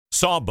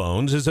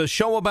Sawbones is a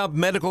show about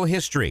medical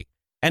history,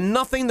 and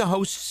nothing the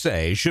hosts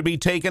say should be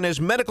taken as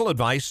medical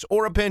advice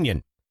or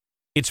opinion.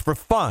 It's for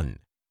fun.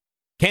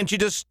 Can't you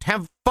just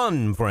have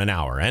fun for an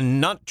hour and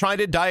not try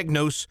to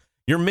diagnose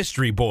your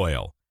mystery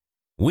boil?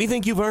 We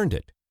think you've earned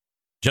it.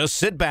 Just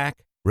sit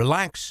back,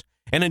 relax,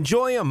 and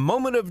enjoy a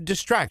moment of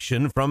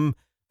distraction from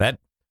that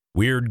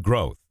weird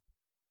growth.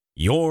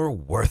 You're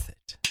worth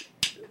it.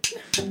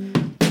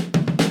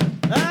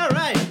 All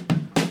right.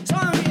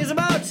 Song is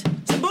about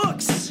some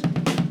books.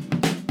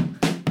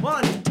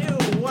 1, 2,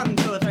 1,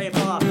 2, 3,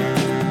 4.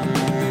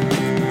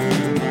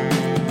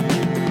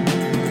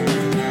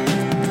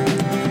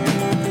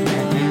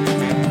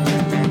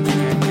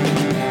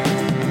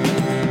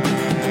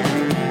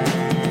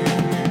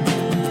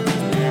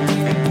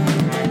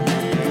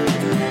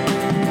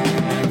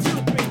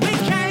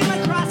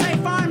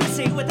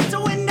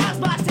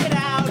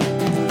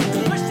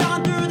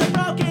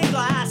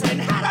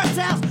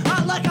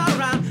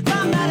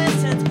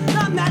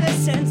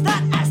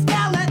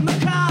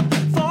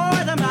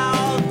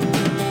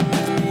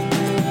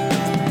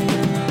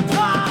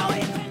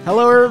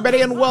 Hello,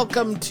 everybody, and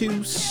welcome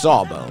to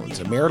Sawbones,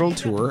 a marital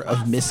tour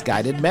of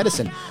misguided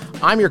medicine.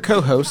 I'm your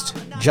co-host,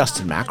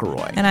 Justin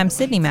McElroy. And I'm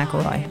Sydney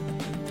McElroy.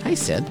 Hi,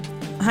 Sid.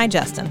 Hi,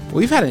 Justin.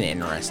 We've had an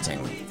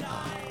interesting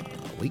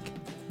week.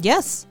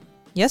 Yes,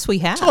 we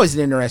have. It's always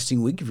an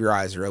interesting week if your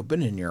eyes are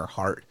open and your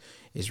heart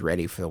is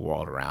ready for the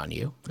world around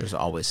you. There's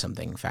always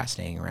something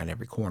fascinating around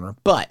every corner.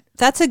 But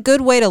that's a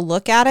good way to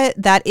look at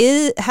it. That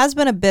has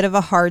been a bit of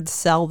a hard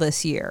sell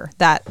this year,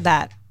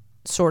 that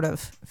sort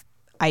of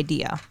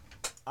idea.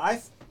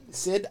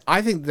 Sid,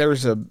 I think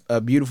there's a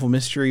beautiful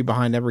mystery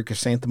behind every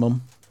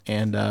chrysanthemum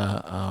and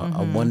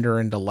a wonder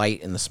and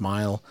delight in the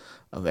smile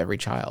of every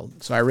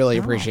child. So I really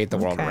appreciate the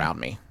world around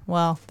me.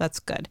 Well, that's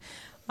good.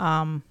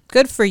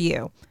 Good for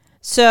you.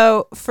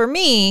 So for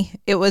me,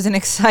 it was an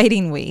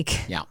exciting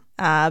week.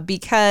 Yeah.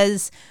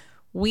 Because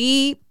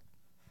we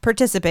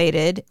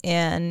participated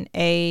in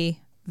a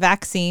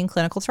vaccine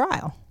clinical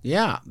trial.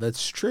 Yeah,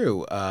 that's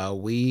true.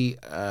 We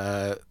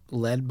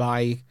led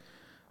by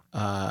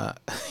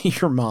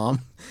your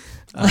mom.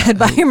 Led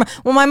by your mom.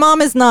 Well, my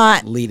mom is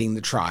not leading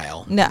the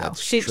trial. No,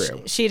 that's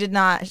true. She did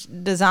not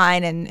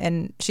design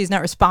and she's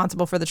not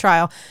responsible for the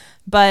trial.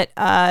 But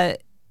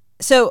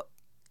so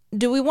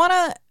do we want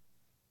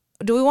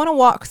to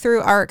walk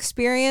through our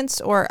experience,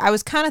 or I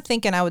was kind of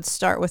thinking I would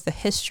start with the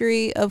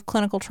history of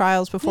clinical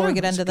trials before we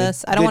get into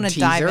this. I don't want to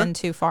dive in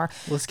too far.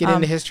 Let's get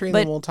into history and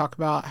then we'll talk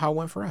about how it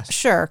went for us.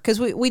 Sure,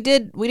 because we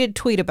did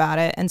tweet about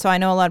it, and so I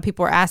know a lot of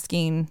people were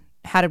asking,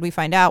 how did we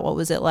find out? What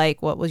was it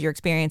like? What was your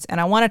experience? And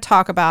I want to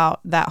talk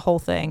about that whole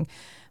thing.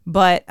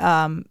 But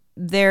I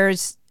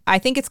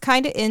think it's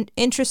kind of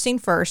interesting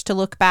first to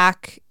look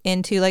back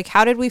into, like,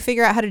 how did we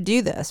figure out how to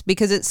do this?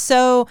 Because it's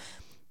so,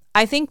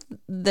 I think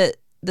that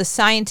the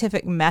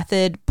scientific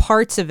method,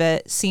 parts of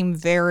it seem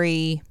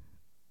very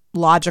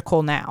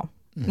logical now.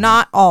 Mm-hmm.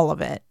 Not all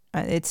of it.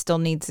 It still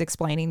needs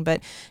explaining.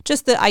 But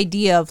just the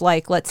idea of,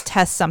 like, let's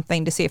test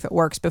something to see if it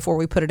works before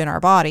we put it in our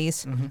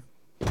bodies. Mm-hmm.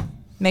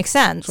 Makes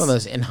sense. It's one of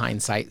those in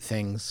hindsight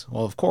things.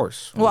 Well, of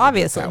course. Well,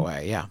 obviously. That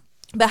way, yeah.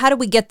 But how did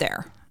we get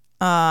there?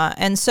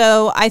 And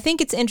so I think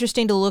it's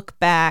interesting to look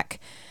back.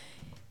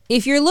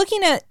 If you're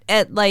looking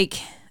at like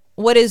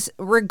what is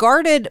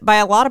regarded by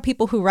a lot of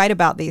people who write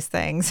about these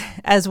things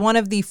as one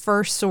of the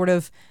first sort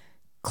of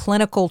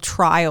clinical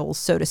trials,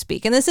 so to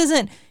speak. And this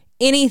isn't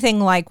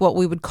anything like what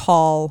we would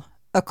call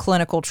a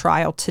clinical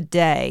trial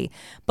today.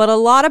 But a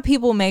lot of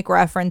people make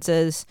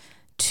references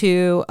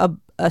to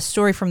a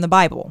story from the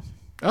Bible.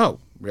 Oh,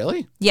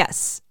 really?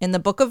 Yes. In the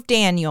book of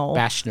Daniel.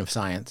 Bastion of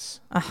science.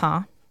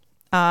 Uh-huh.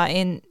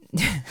 In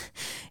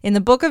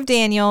the book of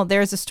Daniel,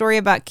 there's a story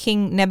about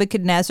King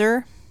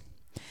Nebuchadnezzar,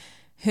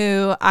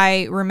 who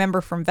I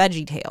remember from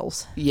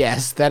VeggieTales.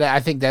 Yes, I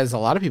think that is a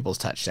lot of people's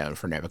touchstone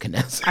for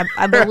Nebuchadnezzar.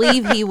 I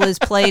believe he was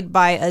played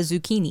by a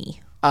zucchini.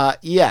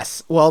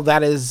 Yes. Well,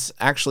 that is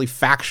actually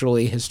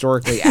factually,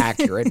 historically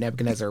accurate.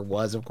 Nebuchadnezzar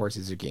was, of course, a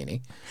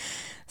zucchini.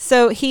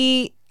 So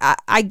he,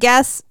 I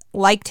guess,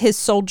 liked his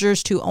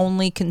soldiers to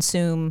only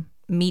consume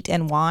meat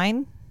and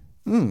wine,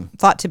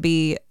 thought to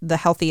be the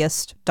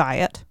healthiest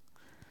diet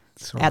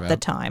at the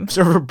time.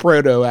 Sort of a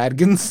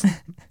proto-Atkins.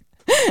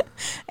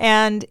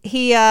 And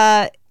he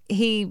had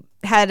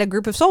a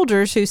group of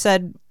soldiers who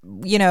said,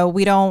 we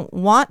don't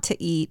want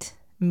to eat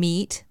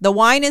meat. The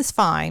wine is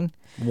fine.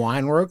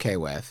 Wine we're okay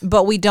with.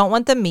 But we don't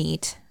want the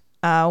meat.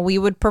 We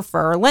would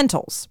prefer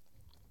lentils.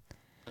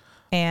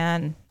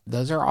 And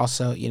those are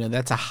also,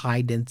 that's a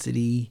high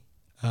density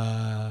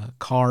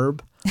carb,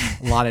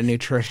 a lot of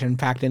nutrition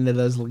packed into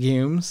those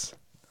legumes.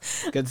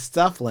 Good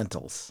stuff,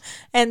 lentils.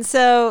 And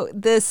so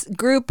this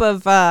group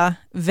of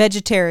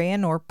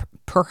vegetarian or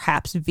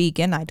perhaps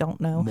vegan, I don't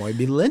know.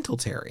 Maybe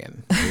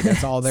lentiltarian. Maybe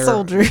that's all their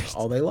soldiers,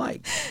 all they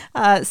like.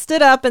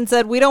 Stood up and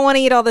said, we don't want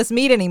to eat all this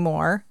meat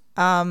anymore.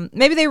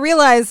 Maybe they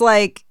realized,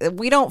 like,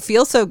 we don't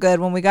feel so good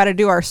when we got to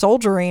do our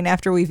soldiering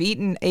after we've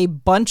eaten a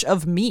bunch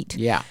of meat.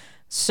 Yeah.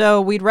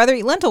 So we'd rather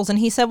eat lentils. And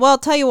he said, well, I'll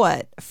tell you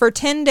what, for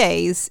 10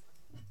 days,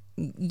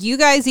 you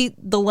guys eat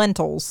the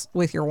lentils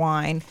with your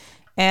wine,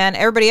 and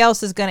everybody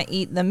else is going to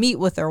eat the meat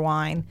with their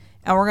wine,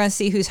 and we're going to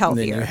see who's And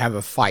healthier. then you have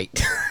a fight.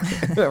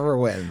 Whoever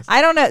wins.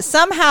 I don't know.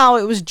 Somehow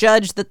it was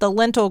judged that the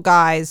lentil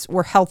guys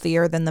were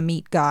healthier than the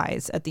meat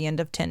guys at the end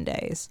of 10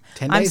 days.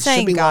 10 I'm days should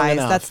saying be long guys.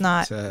 enough That's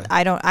not. to-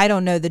 I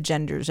don't know the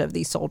genders of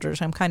these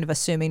soldiers. I'm kind of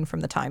assuming from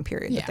the time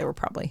period Yeah. that they were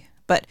probably.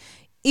 But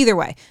either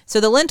way,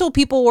 so the lentil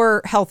people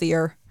were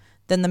healthier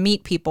than the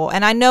meat people,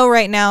 and I know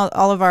right now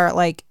all of our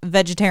like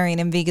vegetarian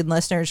and vegan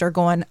listeners are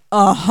going,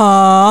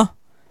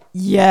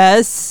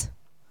 yes.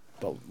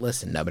 But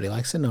listen, nobody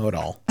likes to know it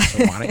all.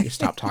 So why don't you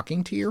stop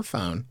talking to your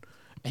phone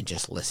and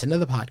just listen to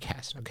the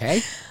podcast,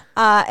 okay?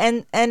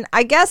 And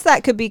I guess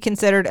that could be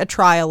considered a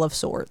trial of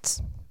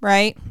sorts,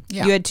 right?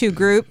 Yeah. You had two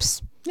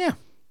groups. Yeah.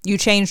 You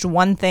changed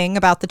one thing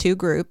about the two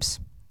groups.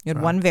 You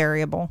had one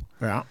variable.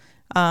 Yeah.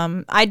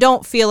 I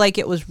don't feel like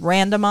it was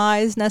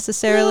randomized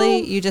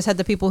necessarily. You just had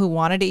the people who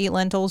wanted to eat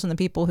lentils and the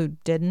people who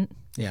didn't.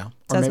 Yeah.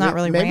 So it's not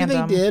really maybe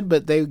random. they did,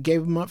 but they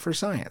gave them up for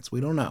science.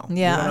 We don't know.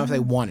 Yeah. We don't know if they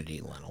wanted to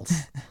eat lentils.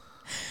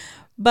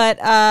 But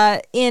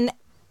in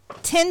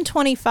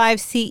 1025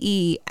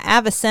 CE,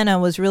 Avicenna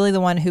was really the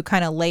one who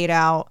kind of laid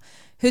out,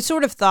 who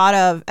sort of thought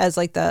of as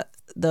like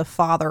the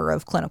father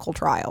of clinical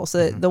trials,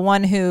 the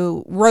one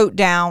who wrote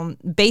down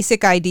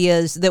basic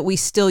ideas that we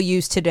still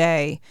use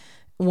today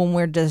when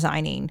we're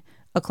designing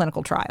a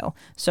clinical trial.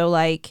 So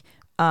like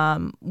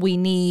we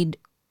need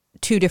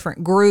two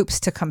different groups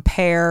to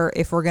compare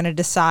if we're going to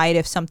decide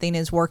if something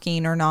is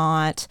working or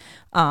not.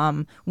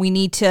 We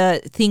need to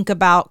think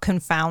about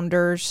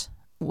confounders,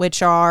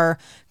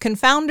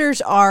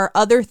 confounders are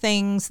other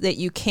things that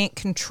you can't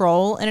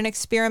control in an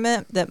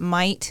experiment that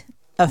might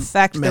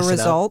affect Mess the it up.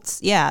 results.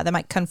 Yeah, that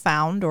might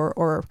confound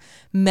or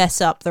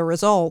mess up the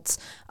results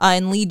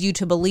and lead you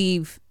to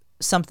believe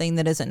something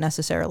that isn't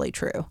necessarily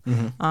true.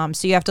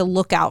 So you have to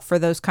look out for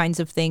those kinds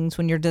of things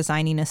when you're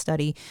designing a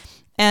study.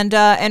 And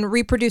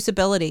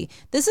reproducibility.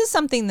 This is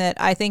something that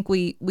I think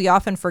we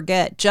often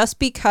forget. Just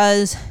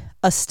because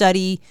a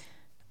study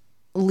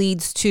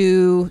leads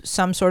to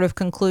some sort of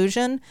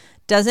conclusion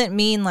doesn't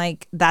mean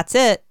like that's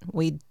it.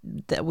 We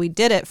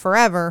did it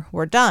forever.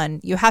 We're done.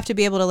 You have to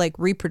be able to like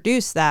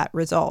reproduce that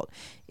result.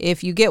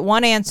 If you get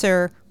one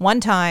answer one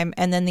time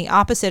and then the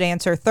opposite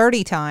answer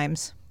 30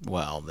 times,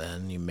 Well,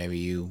 then maybe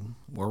you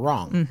were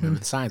wrong. Maybe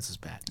the science is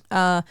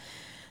bad.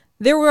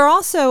 there were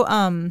also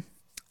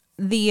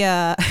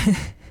the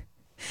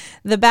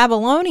the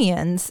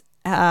Babylonians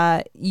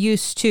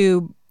used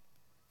to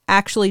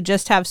actually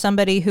just have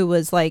somebody who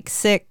was like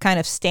sick kind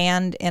of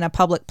stand in a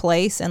public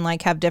place and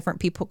like have different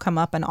people come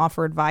up and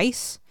offer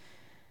advice.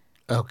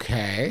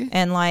 Okay.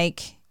 And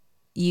like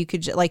you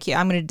could I'm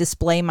going to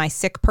display my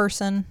sick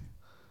person,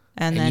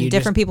 and then you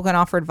different people can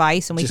offer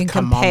advice, and we just can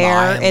come on by compare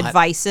and let-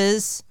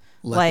 advices.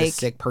 Let the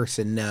sick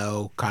person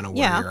know kind of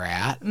where Yeah. you're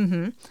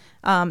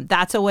at.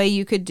 That's a way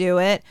you could do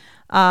it.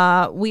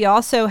 We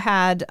also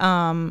had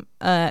kind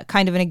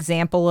of an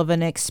example of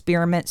an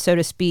experiment, so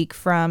to speak,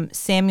 from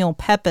Samuel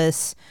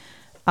Pepys,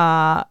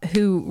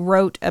 who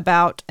wrote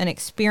about an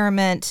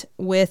experiment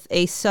with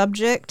a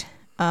subject.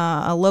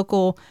 A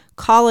local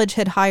college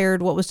had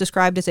hired what was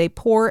described as a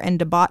poor and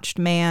debauched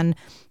man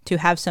to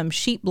have some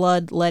sheep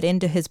blood let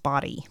into his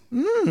body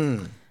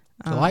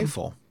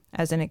Delightful.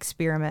 as an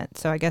experiment.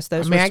 So I guess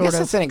those I were guess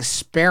sort it's of an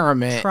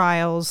experiment.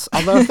 trials.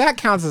 Although if that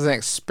counts as an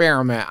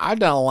experiment, I've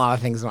done a lot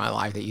of things in my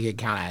life that you could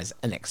count as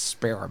an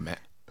experiment.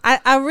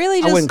 I really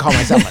I just wouldn't call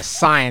myself a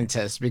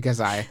scientist because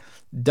I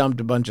dumped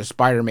a bunch of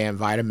Spider-Man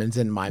vitamins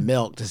in my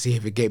milk to see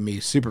if it gave me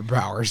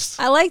superpowers.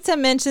 I like to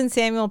mention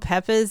Samuel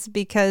Pepys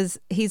because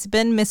he's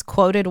been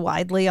misquoted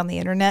widely on the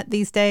internet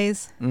these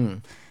days.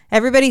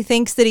 Everybody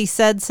thinks that he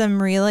said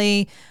some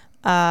really,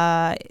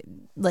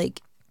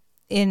 like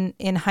in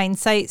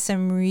hindsight,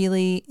 some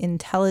really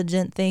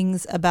intelligent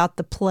things about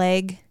the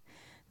plague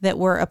that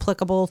were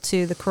applicable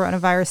to the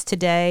coronavirus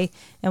today.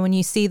 And when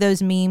you see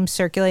those memes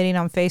circulating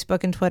on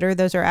Facebook and Twitter,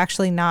 those are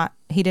actually not,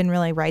 he didn't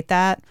really write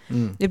that.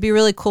 It'd be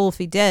really cool if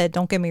he did.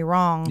 Don't get me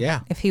wrong.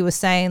 Yeah. If he was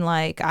saying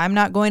like, I'm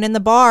not going in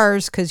the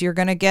bars because you're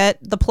going to get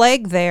the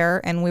plague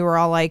there. And we were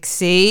all like,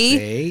 see,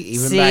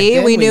 Even back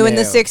then we knew in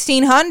the knew.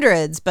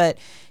 1600s, but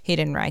he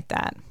didn't write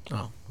that.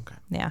 Oh, okay.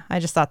 Yeah. I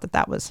just thought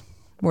that was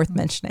worth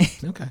mentioning.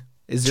 Okay.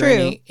 Is there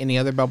True. any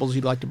other bubbles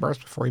you'd like to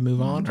burst before we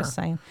move on? Just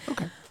saying.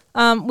 Okay.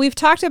 We've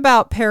talked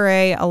about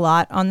Perret a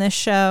lot on this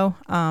show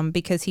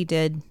because he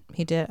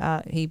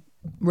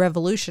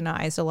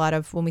revolutionized a lot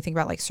of when we think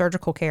about like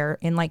surgical care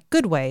in like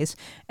good ways.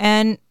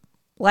 And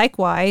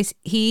likewise,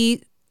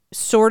 he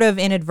sort of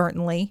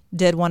inadvertently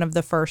did one of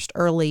the first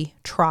early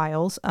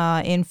trials.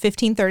 In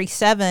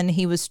 1537,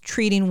 he was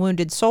treating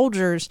wounded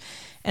soldiers.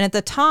 And at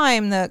the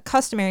time, the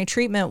customary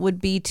treatment would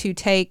be to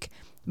take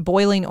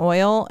boiling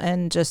oil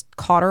and just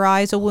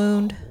cauterize a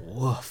wound.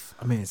 Woof.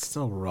 I mean, it's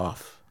still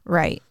rough.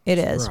 Right, it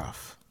is.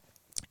 Rough.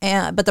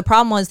 But the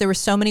problem was there were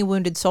so many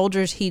wounded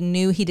soldiers, he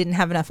knew he didn't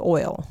have enough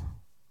oil.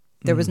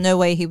 There was no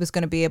way he was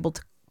going to be able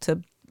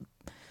to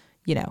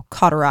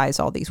cauterize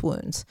all these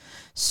wounds.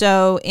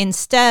 So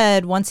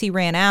instead, once he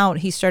ran out,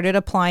 he started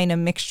applying a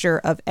mixture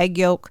of egg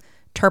yolk,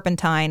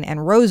 turpentine,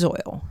 and rose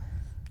oil.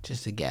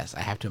 Just a guess.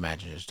 I have to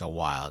imagine just a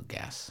wild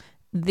guess.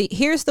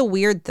 Here's the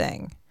weird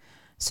thing.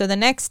 So the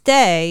next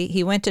day,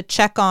 he went to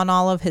check on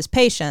all of his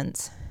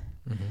patients,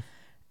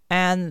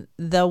 and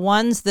the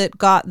ones that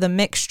got the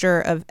mixture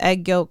of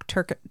egg yolk,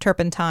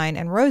 turpentine,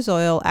 and rose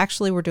oil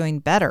actually were doing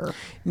better.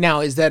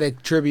 Now, is that a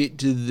tribute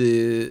to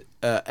the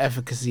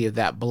efficacy of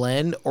that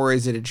blend, or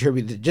is it a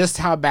tribute to just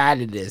how bad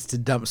it is to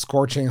dump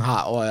scorching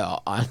hot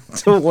oil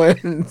onto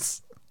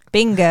wounds?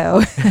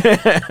 Bingo.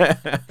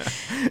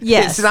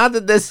 Yes. It's not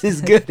that this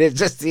is good. It's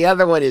just the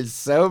other one is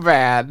so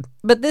bad.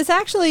 But this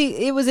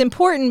actually, it was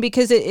important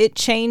because it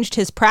changed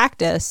his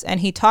practice, and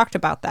he talked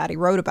about that. He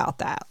wrote about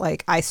that.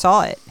 Like, I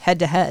saw it head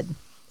to head.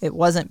 It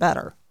wasn't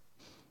better.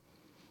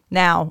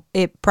 Now,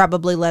 it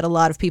probably led a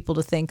lot of people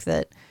to think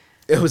that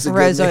It was a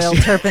rose good oil,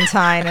 mixture.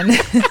 turpentine,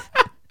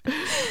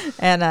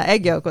 and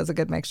egg yolk was a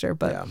good mixture.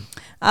 But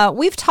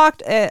we've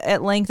talked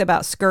at length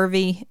about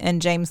scurvy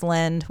and James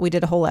Lind. We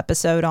did a whole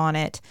episode on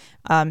it.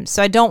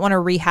 So I don't want to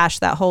rehash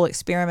that whole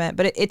experiment,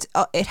 but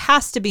it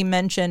has to be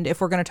mentioned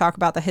if we're going to talk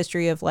about the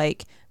history of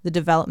like the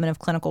development of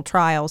clinical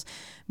trials,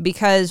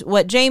 because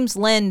what James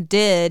Lind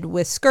did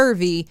with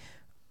scurvy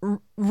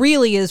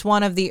really is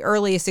one of the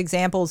earliest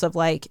examples of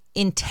like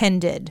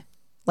intended,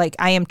 like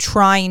I am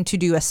trying to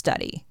do a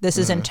study. This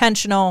is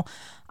intentional.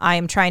 I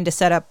am trying to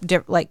set up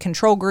like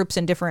control groups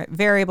and different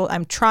variables.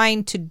 I'm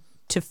trying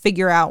to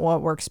figure out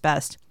what works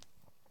best.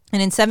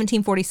 And in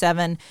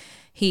 1747,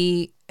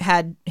 he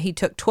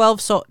took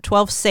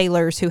 12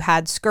 sailors who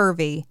had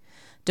scurvy,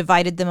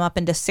 divided them up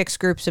into 6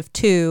 groups of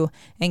 2,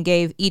 and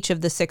gave each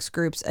of the 6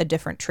 groups a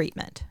different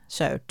treatment.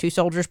 So 2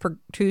 sailors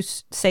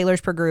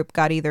per group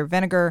got either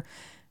vinegar,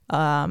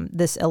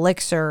 this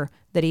elixir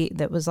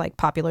that was like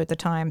popular at the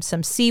time,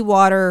 some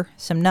seawater,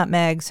 some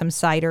nutmeg, some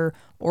cider,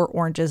 or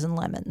oranges and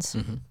lemons.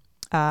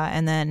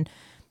 And then,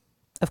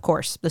 of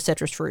course, the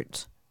citrus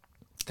fruits.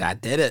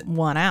 That did it.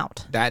 Won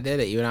out. That did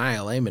it. You and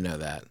I, laymen, know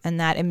that. And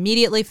that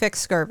immediately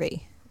fixed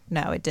scurvy.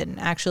 No, it didn't.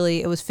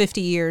 Actually, it was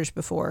 50 years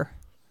before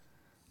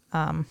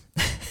that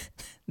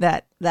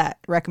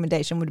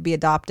recommendation would be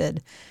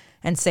adopted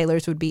and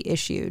sailors would be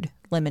issued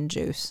lemon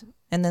juice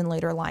and then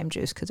later lime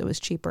juice because it was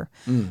cheaper.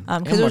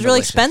 Because it was really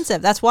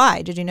expensive. That's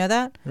why. Did you know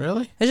that?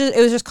 Really?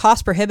 It was just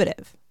cost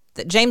prohibitive.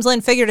 James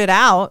Lind figured it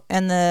out,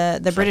 and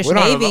the British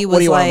Navy was what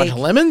do you like, want, a bunch of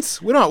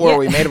lemons? We don't. What are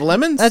we made of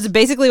lemons? That's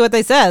basically what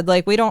they said.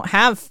 Like, we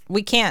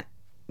can't.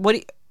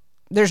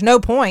 There's no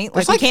point.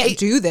 Like, we can't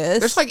do this.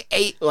 There's like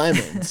 8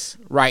 lemons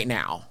right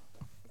now.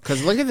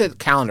 Because look at the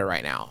calendar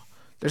right now.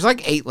 There's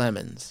like 8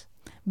 lemons.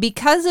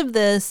 Because of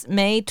this,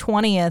 May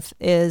 20th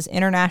is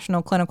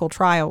International Clinical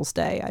Trials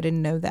Day. I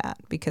didn't know that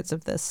because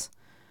of this.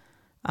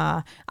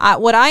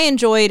 What I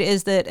enjoyed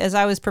is that as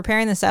I was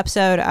preparing this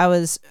episode, I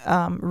was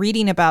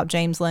reading about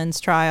James Lind's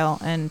trial,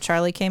 and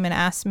Charlie came and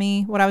asked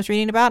me what I was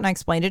reading about, and I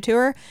explained it to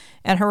her,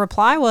 and her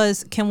reply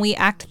was, "Can we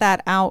act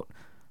that out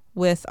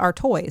with our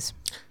toys?"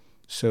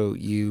 So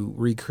you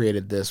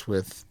recreated this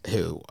with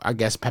who? I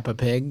guess Peppa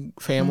Pig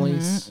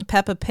families?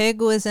 Peppa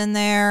Pig was in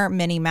there,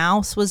 Minnie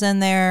Mouse was in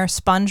there,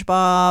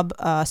 SpongeBob,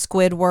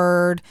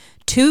 Squidward,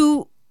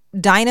 2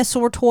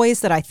 dinosaur toys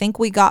that I think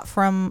we got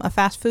from a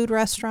fast food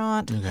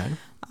restaurant. Okay.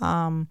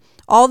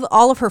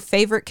 All of her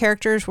favorite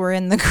characters were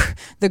in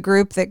the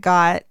group that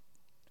got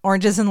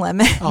oranges and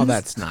lemons. Oh,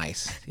 that's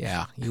nice.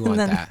 Yeah, you want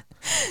that.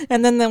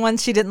 And then the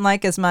ones she didn't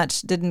like as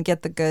much didn't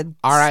get the good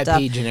R.I.P.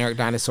 stuff. generic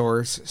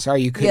dinosaurs.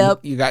 Sorry, you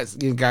couldn't. Yep. You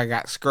guys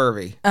got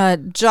scurvy.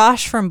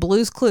 Josh from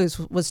Blue's Clues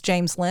was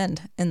James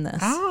Lind in this.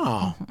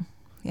 Oh,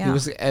 Yeah,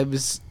 it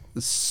was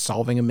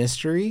solving a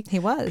mystery. He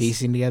was.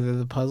 Piecing together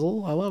the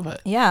puzzle. I love it.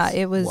 Yeah,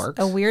 it was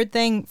Works. a weird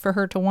thing for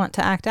her to want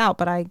to act out,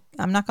 but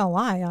I'm not gonna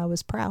lie, I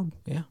was proud.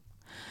 Yeah.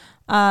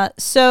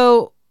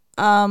 So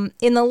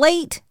in the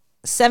late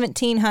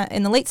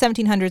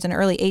 1700s and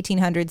early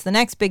 1800s, the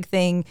next big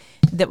thing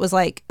that was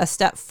like a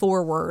step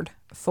forward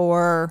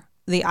for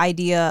the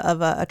idea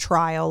of a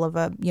trial of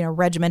a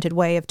regimented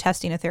way of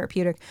testing a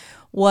therapeutic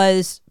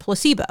was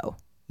placebo.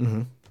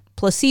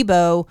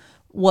 Placebo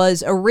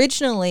was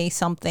originally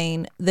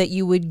something that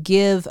you would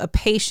give a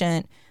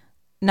patient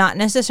not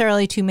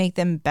necessarily to make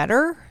them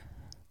better,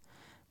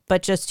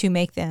 but just to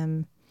make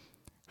them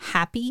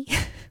happy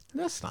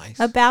That's nice.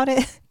 about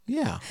it.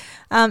 Yeah.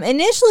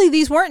 Initially,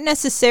 these weren't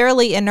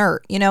necessarily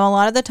inert. A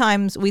lot of the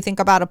times we think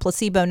about a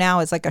placebo now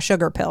as like a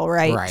sugar pill,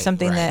 right? Right,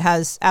 Something right. that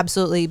has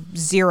absolutely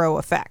zero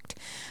effect.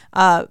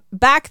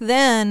 Back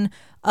then,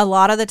 a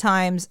lot of the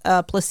times,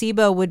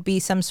 placebo would be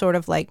some sort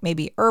of like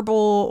maybe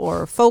herbal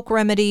or folk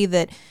remedy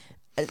that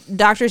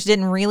doctors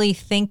didn't really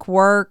think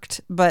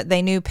worked, but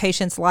they knew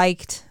patients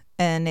liked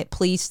and it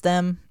pleased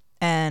them.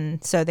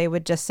 And so they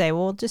would just say,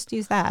 well, just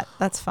use that.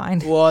 That's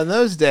fine. Well, in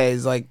those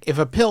days, like if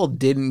a pill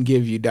didn't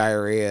give you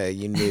diarrhea,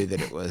 you knew that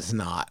it was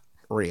not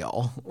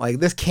real. Like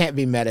this can't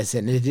be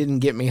medicine. It didn't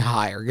get me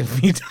high or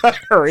give me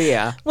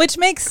diarrhea. Which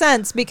makes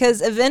sense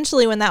because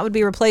eventually when that would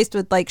be replaced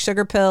with like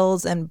sugar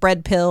pills and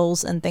bread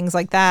pills and things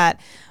like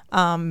that,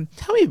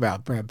 Tell me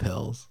about bread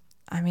pills.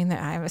 I mean,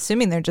 I'm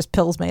assuming they're just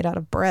pills made out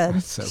of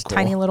bread. So Just cool.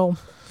 tiny little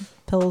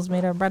pills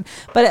made out of bread.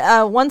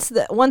 But once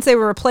they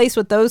were replaced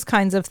with those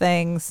kinds of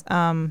things,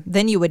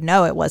 then you would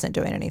know it wasn't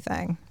doing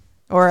anything.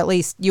 Or at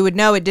least you would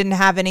know it didn't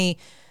have any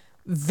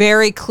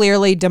very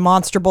clearly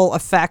demonstrable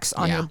effects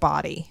on your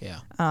body.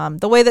 Yeah.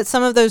 The way that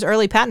some of those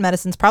early patent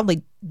medicines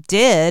probably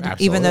did,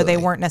 even though they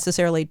Absolutely. weren't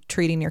necessarily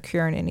treating or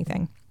curing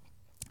anything.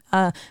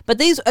 But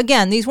these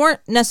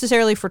weren't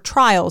necessarily for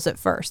trials at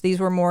first. These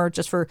were more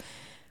just for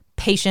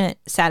patient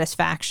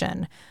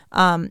satisfaction.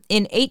 In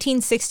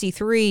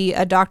 1863,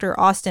 a Dr.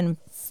 Austin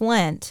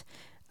Flint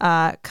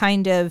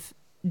kind of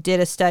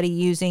did a study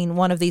using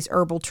one of these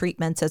herbal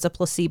treatments as a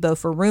placebo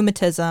for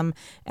rheumatism,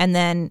 and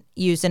then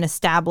used an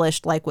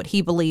established, like what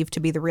he believed to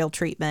be the real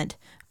treatment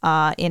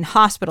in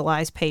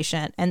hospitalized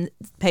patients.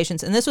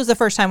 And this was the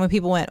first time when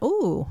people went,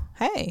 "Ooh,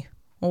 hey,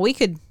 well, we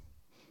could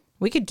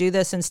do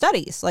this in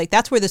studies." Like,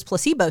 that's where this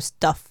placebo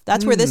stuff,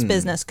 that's where this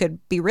business could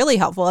be really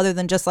helpful, other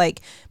than just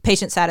like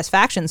patient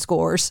satisfaction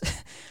scores.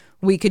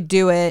 We could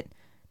do it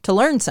to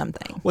learn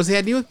something. Was the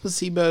idea with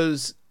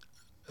placebos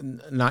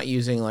not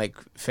using like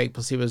fake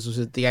placebos? Was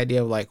it the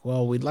idea of like,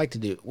 well, we want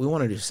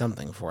to do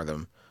something for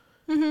them,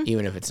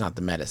 even if it's not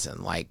the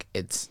medicine? Like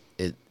it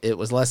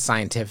was less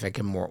scientific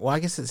and more, well, I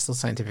guess it's still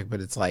scientific,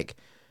 but it's like,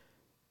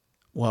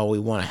 well, we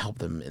want to help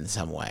them in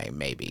some way,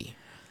 maybe.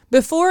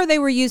 Before they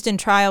were used in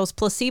trials,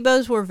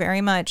 placebos were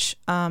very much,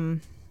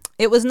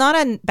 it was not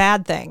a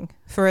bad thing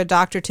for a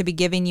doctor to be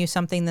giving you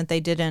something that they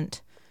didn't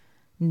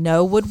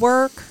know would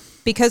work,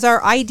 because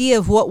our idea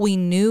of what we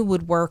knew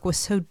would work was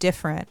so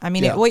different. I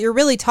mean, what you're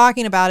really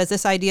talking about is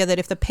this idea that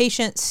if the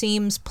patient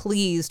seems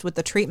pleased with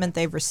the treatment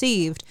they've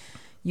received,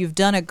 you've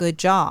done a good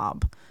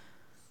job,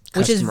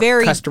 which is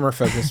very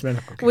customer-focused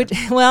medical care.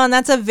 And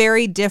that's a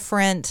very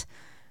different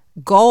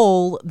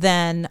goal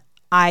than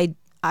I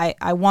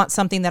want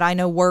something that I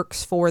know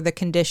works for the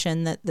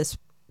condition that this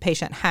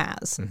patient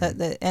has.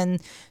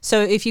 And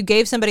so if you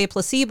gave somebody a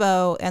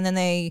placebo and then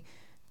they,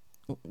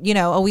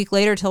 a week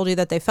later told you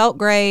that they felt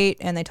great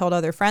and they told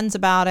other friends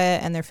about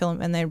it and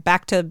they're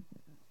back to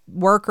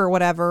work or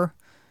whatever,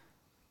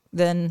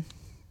 then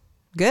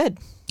good.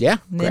 Yeah.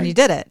 Then you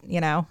did it,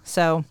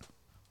 So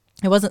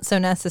it wasn't so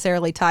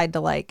necessarily tied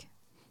to like,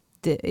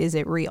 is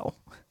it real?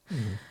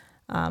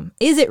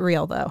 Is it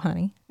real though,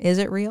 honey? Is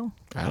it real?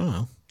 I don't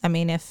know. I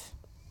mean, if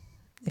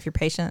you're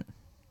patient,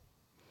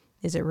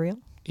 is it real?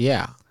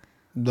 Yeah.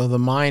 The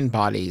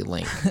mind-body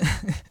link.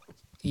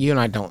 You and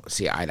I don't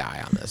see eye to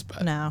eye on this,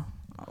 but No.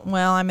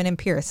 Well, I'm an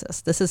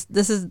empiricist. This is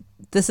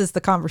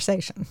the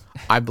conversation.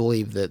 I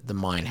believe that the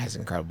mind has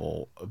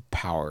incredible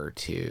power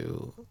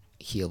to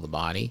heal the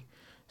body.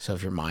 So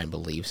if your mind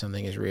believes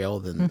something is real,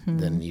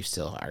 then you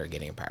still are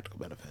getting a practical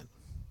benefit.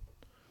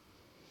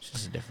 It's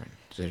just a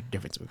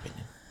difference of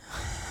opinion.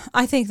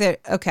 I think that,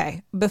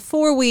 okay,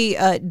 before we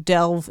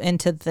delve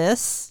into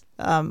this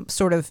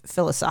sort of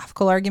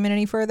philosophical argument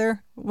any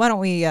further, why don't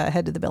we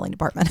head to the billing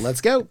department? Let's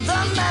go.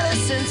 The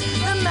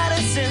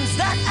medicines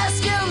that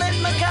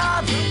escalate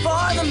macabre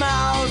for the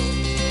mouth.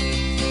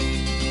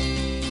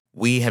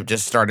 We have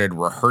just started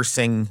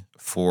rehearsing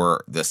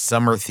for the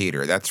summer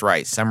theater. That's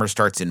right. Summer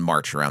starts in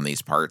March around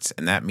these parts,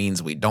 and that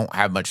means we don't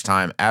have much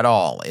time at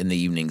all in the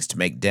evenings to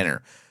make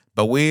dinner.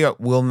 But we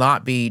will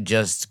not be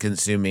just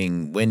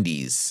consuming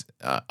Wendy's,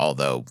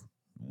 although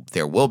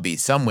there will be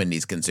some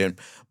Wendy's consumed,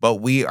 but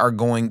we are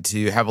going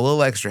to have a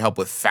little extra help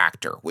with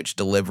Factor, which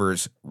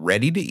delivers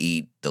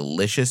ready-to-eat,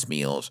 delicious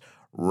meals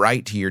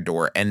right to your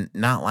door, and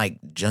not like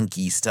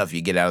junky stuff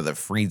you get out of the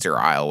freezer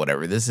aisle,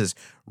 whatever. This is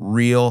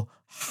real,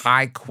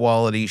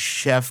 high-quality,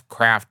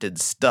 chef-crafted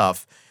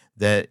stuff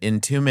that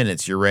in 2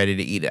 minutes you're ready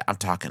to eat it. I'm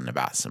talking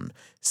about some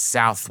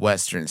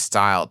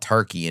Southwestern-style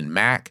turkey and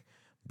mac.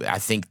 I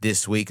think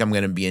this week I'm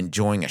going to be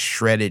enjoying a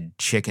shredded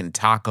chicken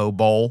taco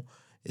bowl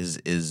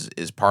is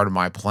part of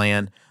my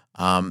plan.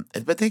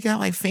 But they got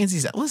like fancy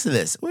stuff. Listen to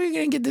this. Where are you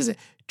going to get this?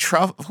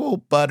 Truffle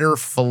butter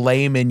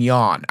filet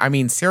mignon. I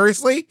mean,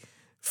 seriously?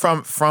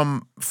 From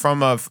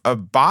a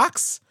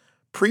box?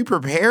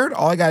 Pre-prepared?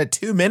 All I got at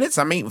 2 minutes?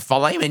 I'm eating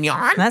filet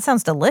mignon? That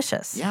sounds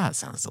delicious. Yeah, it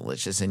sounds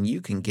delicious, and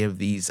you can give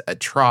these a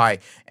try.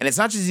 And it's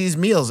not just these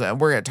meals.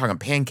 We're talking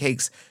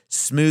pancakes,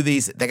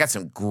 smoothies. They got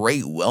some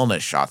great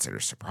wellness shots that are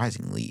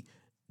surprisingly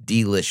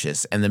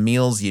delicious. And the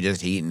meals you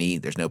just eat and eat.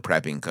 There's no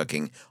prepping,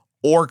 cooking,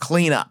 or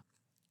cleanup.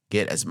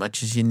 Get as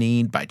much as you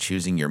need by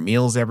choosing your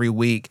meals every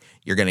week.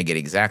 You're going to get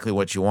exactly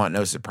what you want.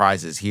 No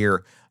surprises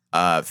here.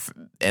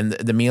 And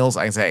the meals,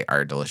 I can say,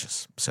 are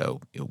delicious.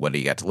 So what do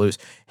you got to lose?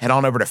 Head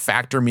on over to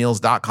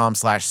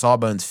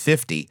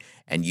factormeals.com/sawbones50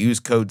 and use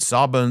code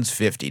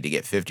sawbones50 to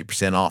get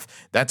 50% off.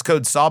 That's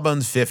code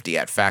sawbones50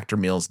 at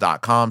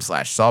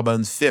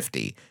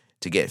factormeals.com/sawbones50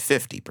 to get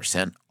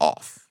 50%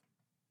 off.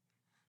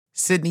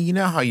 Sydney, you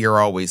know how you're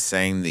always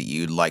saying that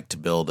you'd like to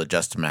build a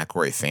Justin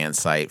McElroy fan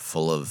site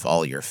full of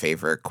all your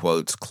favorite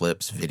quotes,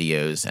 clips,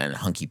 videos, and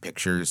hunky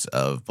pictures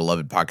of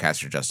beloved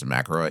podcaster Justin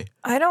McElroy?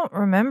 I don't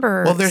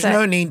remember. Well, there's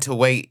no need to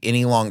wait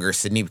any longer,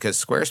 Sydney,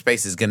 because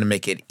Squarespace is going to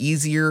make it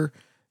easier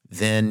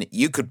than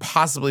you could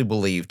possibly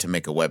believe to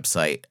make a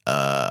website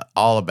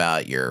all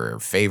about your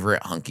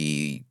favorite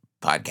hunky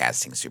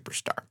podcasting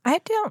superstar.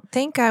 I don't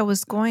think I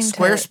was going to.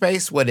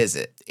 Squarespace, what is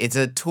it? It's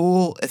a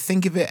tool.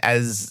 Think of it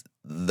as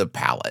the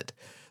palette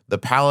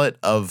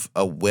of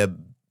a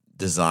web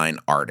design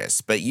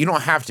artist. But you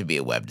don't have to be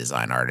a web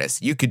design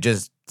artist. You could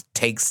just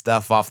take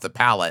stuff off the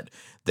palette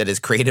that is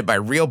created by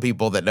real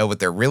people that know what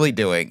they're really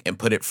doing and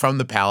put it from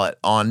the palette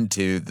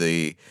onto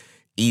the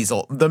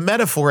easel. The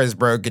metaphor is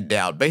broken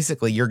down.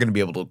 Basically, you're going to be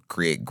able to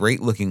create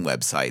great looking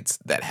websites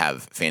that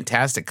have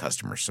fantastic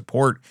customer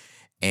support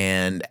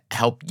and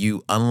help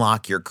you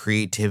unlock your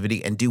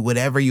creativity and do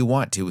whatever you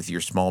want to with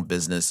your small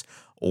business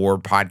or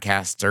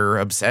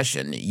podcaster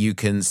obsession. You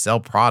can sell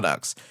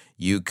products.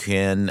 You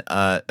can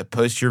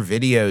post your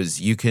videos.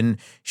 You can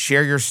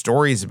share your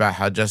stories about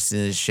how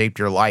Justin has shaped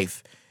your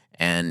life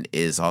and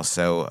is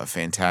also a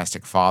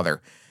fantastic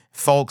father.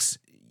 Folks,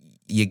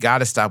 you got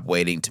to stop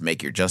waiting to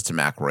make your Justin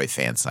McElroy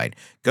fan site.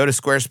 Go to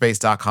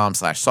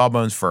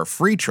squarespace.com/sawbones for a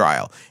free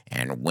trial.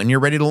 And when you're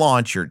ready to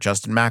launch your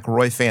Justin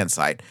McElroy fan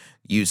site,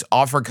 use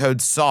offer code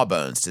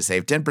SAWBONES to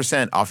save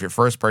 10% off your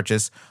first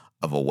purchase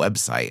of a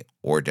website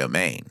or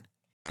domain.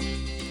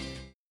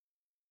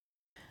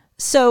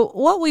 So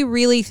what we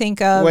really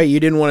think of... Wait, you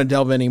didn't want to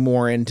delve any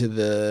more into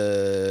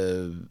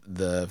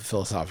the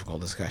philosophical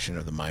discussion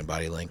of the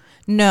mind-body link?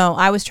 No,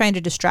 I was trying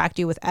to distract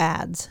you with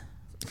ads.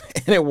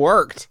 And it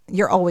worked.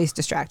 You're always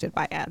distracted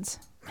by ads.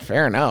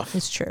 Fair enough.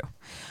 It's true.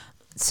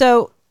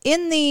 So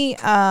in the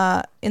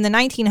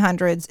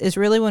 1900s is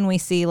really when we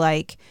see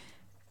like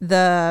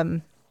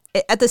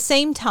at the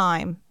same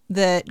time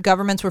that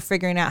governments were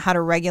figuring out how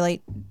to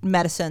regulate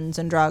medicines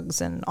and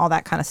drugs and all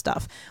that kind of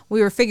stuff,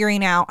 we were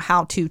figuring out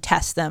how to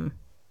test them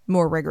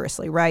more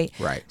rigorously, right?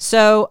 Right.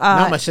 So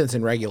not much sense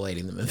in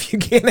regulating them if you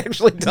can't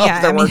actually tell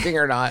if they're working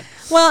or not.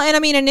 Well, and I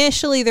mean,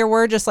 initially there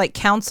were just like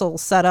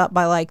councils set up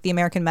by like the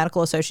American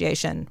Medical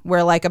Association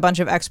where like a bunch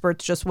of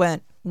experts just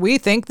went, we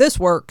think this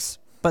works,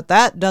 but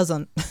that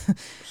doesn't.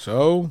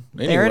 So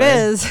anyway, there it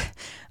is.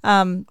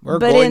 We're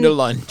going to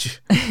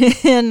lunch.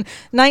 In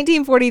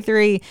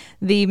 1943,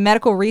 the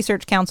Medical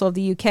Research Council of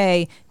the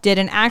UK did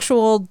an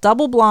actual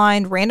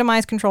double-blind,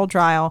 randomized controlled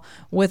trial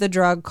with a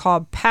drug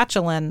called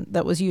Patulin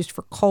that was used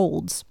for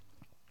colds.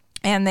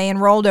 And they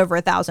enrolled over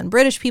 1,000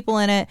 British people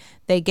in it.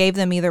 They gave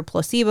them either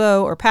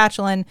placebo or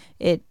Patulin.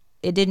 It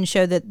didn't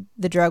show that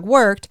the drug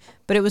worked,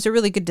 but it was a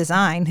really good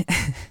design.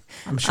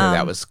 I'm sure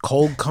that was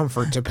cold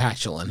comfort to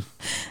Patulin.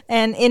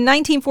 And in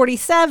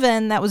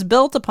 1947, that was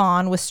built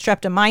upon with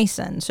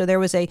streptomycin. So there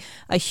was a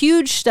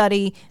huge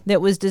study that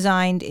was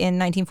designed in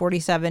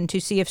 1947 to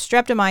see if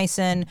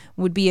streptomycin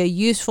would be a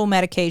useful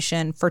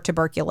medication for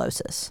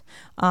tuberculosis.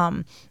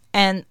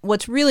 And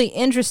what's really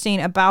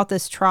interesting about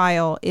this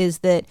trial is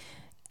that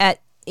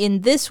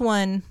in this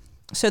one,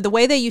 so the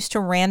way they used to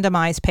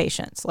randomize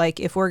patients, like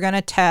if we're going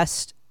to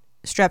test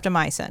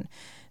streptomycin,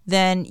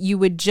 then you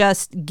would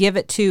just give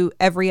it to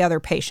every other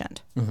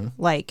patient. Mm-hmm.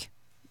 Like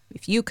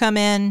if you come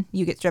in,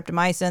 you get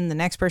streptomycin, the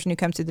next person who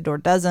comes through the door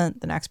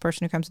doesn't, the next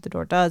person who comes through the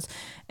door does,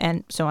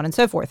 and so on and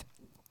so forth.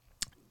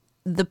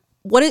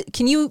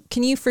 Can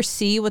you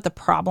foresee what the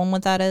problem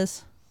with that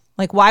is?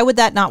 Like, why would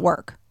that not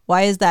work?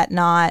 Why is that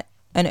not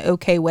an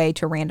okay way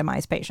to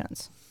randomize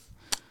patients?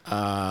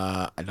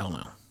 I don't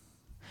know.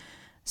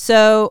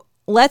 So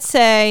let's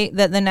say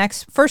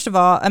that first of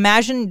all,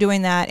 imagine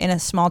doing that in a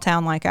small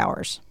town like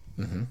ours.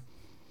 Mm-hmm.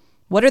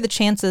 What are the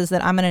chances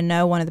that I'm going to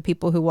know one of the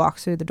people who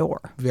walks through the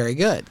door? Very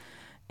good.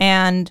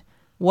 And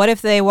what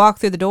if they walk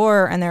through the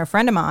door and they're a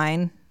friend of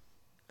mine?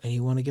 And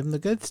you want to give them the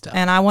good stuff.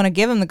 And I want to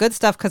give them the good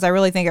stuff because I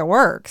really think it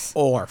works.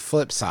 Or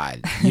flip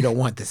side, you don't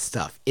want this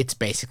stuff. It's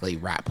basically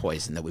rat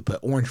poison that we put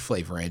orange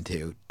flavor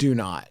into. Do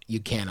not. You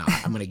cannot.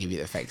 I'm going to give you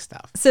the fake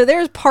stuff. So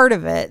there's part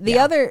of it. The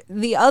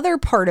other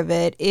part of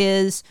it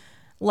is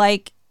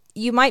like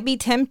you might be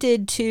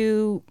tempted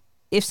to,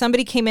 if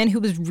somebody came in who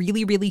was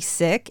really, really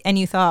sick and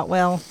you thought,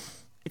 well,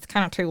 it's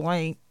kind of too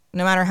late.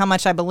 No matter how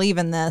much I believe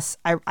in this,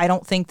 I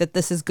don't think that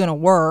this is going to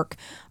work.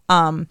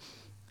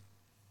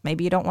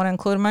 Maybe you don't want to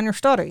include them in your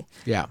study.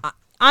 Yeah.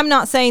 I'm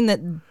not saying that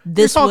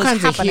this There's all was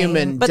kinds happening, of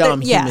human, but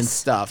dumb yes. human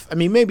stuff. I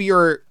mean, maybe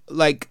you're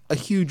like a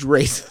huge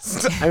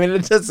racist. I mean,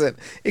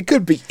 it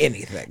could be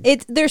anything.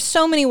 There's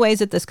so many ways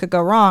that this could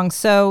go wrong.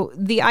 So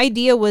the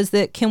idea was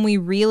that can we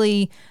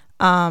really,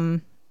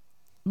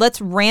 let's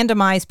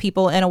randomize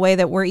people in a way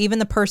that where even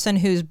the person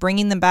who's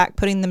bringing them back,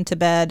 putting them to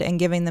bed and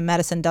giving them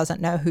medicine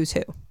doesn't know who's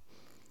who.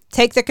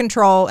 Take the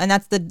control. And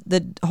that's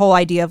the whole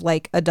idea of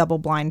like a double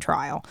blind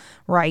trial,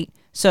 right?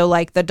 So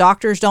like the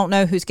doctors don't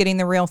know who's getting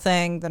the real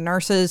thing, the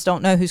nurses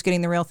don't know who's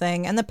getting the real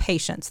thing, and the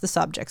patients, the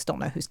subjects don't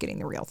know who's getting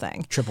the real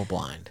thing. Triple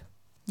blind.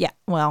 Yeah,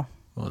 well,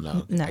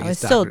 no, it's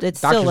still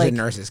doctors like and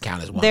nurses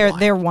count as one.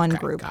 They're one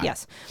group,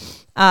 yes.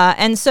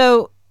 And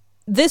so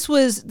this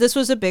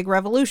was a big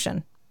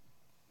revolution.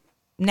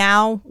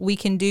 Now we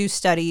can do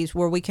studies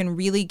where we can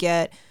really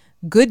get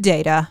good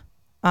data.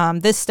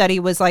 This study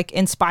was like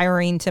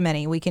inspiring to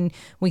many. We can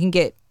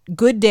get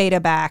good data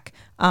back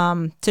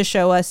to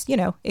show us,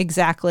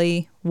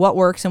 exactly what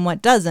works and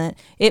what doesn't.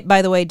 It,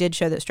 by the way, did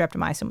show that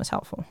streptomycin was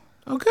helpful.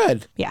 Oh,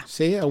 good. Yeah.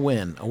 See, a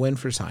win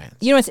for science.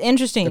 You know what's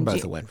interesting? They're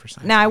both a win for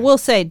science. Now, I will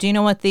say, do you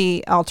know what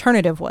the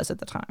alternative was at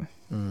the time?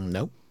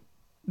 Nope.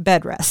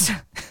 Bed rest.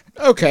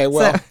 Okay,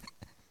 well,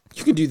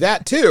 you can do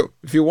that too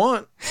if you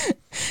want.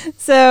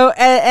 So,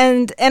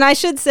 and I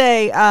should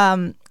say,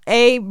 Austin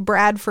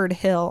Bradford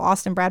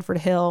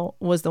Hill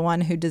was the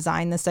one who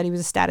designed this study. He was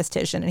a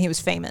statistician, and he was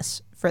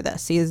famous for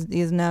this. He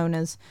is known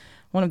as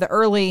one of the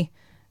early,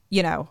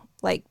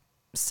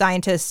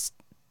 scientists,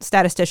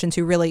 statisticians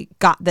who really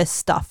got this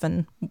stuff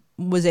and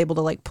was able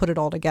to put it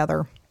all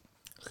together.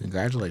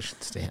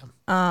 Congratulations to him.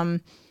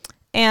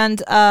 And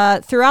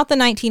throughout the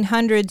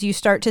 1900s, you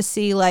start to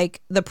see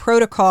the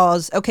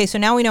protocols. Okay, so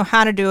now we know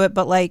how to do it,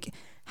 but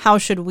how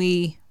should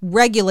we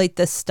regulate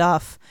this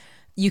stuff?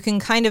 You can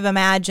kind of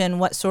imagine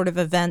what sort of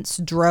events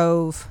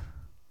drove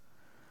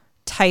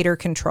tighter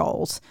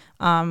controls.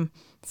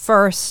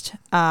 First,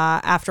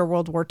 after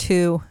World War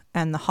II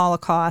and the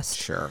Holocaust,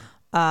 Sure.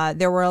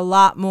 There were a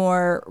lot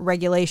more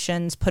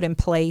regulations put in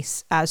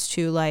place as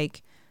to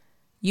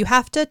you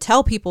have to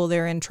tell people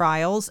they're in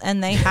trials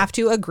and they have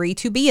to agree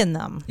to be in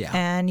them. Yeah.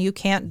 And you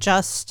can't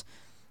just...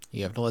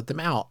 You have to let them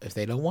out if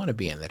they don't want to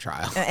be in the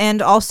trial.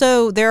 And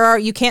also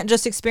you can't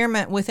just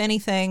experiment with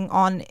anything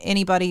on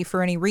anybody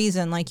for any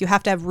reason. You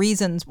have to have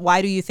reasons.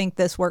 Why do you think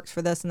this works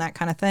for this and that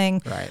kind of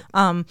thing?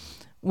 Right.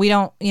 We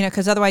don't,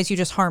 because otherwise you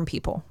just harm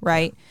people,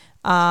 right?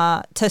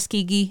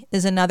 Tuskegee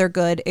is another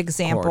good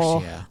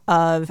example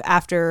of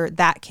after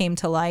that came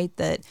to light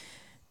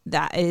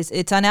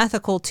it's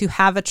unethical to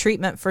have a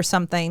treatment for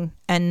something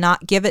and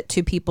not give it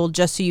to people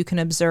just so you can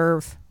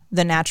observe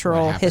the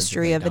natural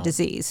history of a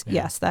disease.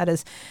 Yeah. Yes, that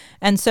is.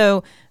 And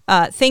so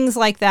things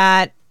like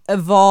that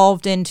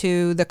evolved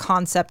into the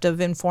concept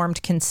of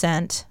informed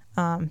consent.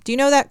 Do you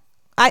know that?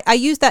 I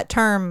use that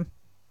term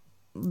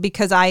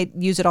because I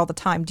use it all the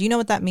time. Do you know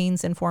what that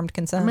means, informed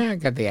consent? I mean, I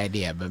got the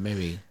idea, but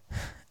maybe...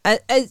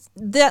 That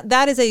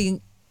is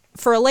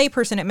for a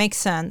layperson, it makes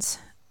sense.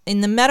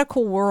 In the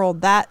medical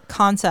world, that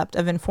concept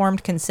of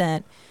informed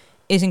consent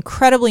is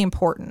incredibly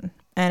important.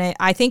 And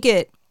I think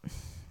it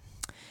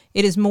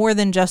is more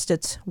than just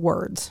its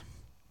words.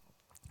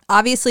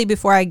 Obviously,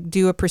 before I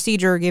do a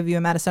procedure or give you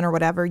a medicine or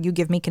whatever, you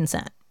give me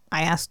consent.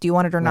 I ask, do you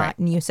want it or not? Right.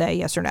 And you say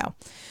yes or no.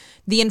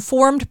 The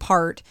informed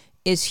part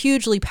is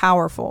hugely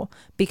powerful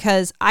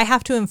because I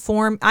have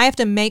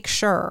to make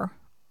sure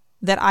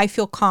that I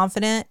feel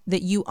confident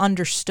that you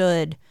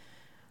understood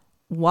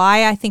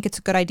why I think it's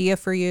a good idea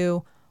for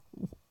you,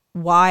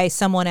 why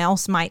someone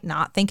else might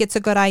not think it's a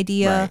good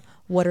idea, Right.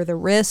 what are the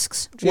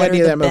risks, The what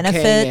idea are that the I'm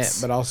okaying benefits.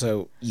 it, but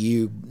also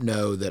you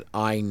know that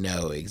I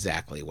know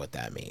exactly what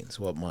that means,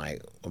 what my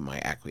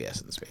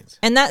acquiescence means.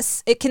 And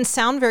it can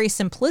sound very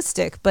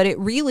simplistic, but it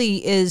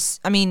really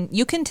is. I mean,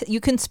 you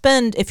can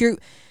spend if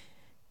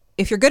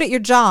you're good at your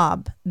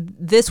job,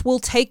 this will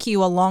take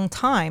you a long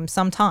time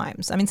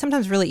sometimes. I mean,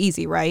 sometimes really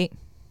easy, right?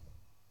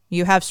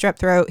 You have strep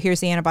throat, here's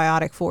the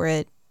antibiotic for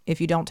it. If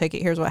you don't take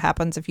it, here's what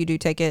happens. If you do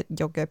take it,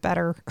 you'll get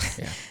better.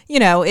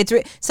 Yeah.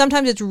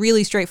 Sometimes it's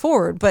really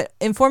straightforward, but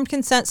informed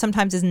consent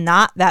sometimes is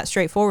not that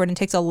straightforward and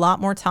takes a lot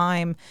more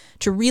time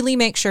to really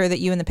make sure that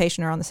you and the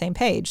patient are on the same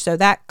page. So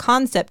that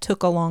concept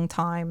took a long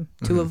time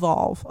to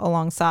evolve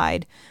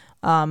alongside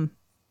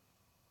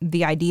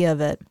the idea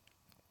of it.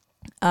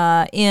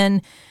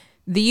 In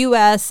the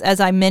U.S., as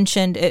I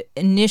mentioned,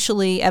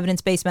 initially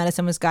evidence-based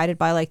medicine was guided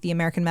by the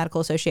American Medical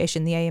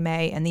Association, the AMA,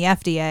 and the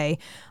FDA.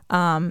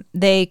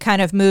 They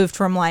kind of moved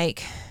from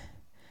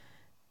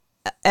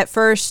at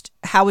first,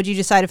 how would you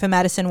decide if a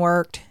medicine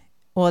worked?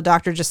 Well, a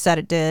doctor just said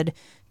it did,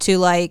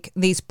 to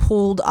these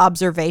pooled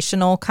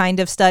observational kind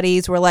of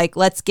studies where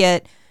let's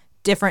get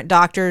different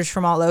doctors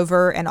from all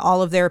over and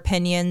all of their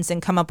opinions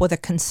and come up with a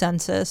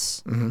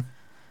consensus. Mm-hmm.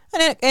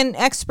 And an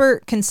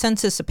expert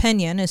consensus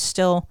opinion is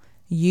still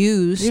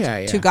used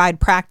to guide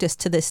practice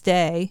to this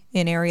day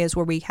in areas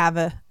where we have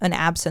an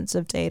absence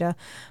of data.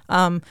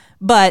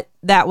 But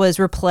that was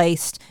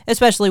replaced,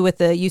 especially with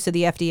the use of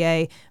the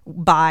FDA,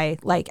 by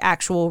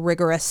actual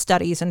rigorous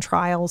studies and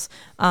trials.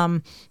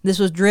 This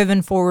was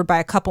driven forward by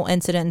a couple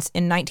incidents.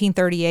 In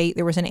 1938,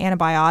 there was an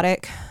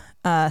antibiotic,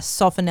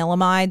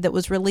 sulfanilamide, that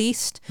was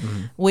released,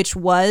 which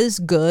was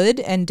good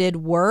and did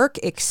work.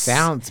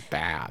 Sounds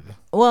bad.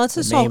 Well, it's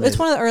it's one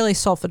of the early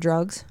sulfa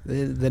drugs.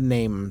 The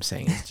name I'm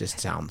saying just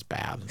sounds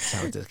bad. It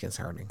sounds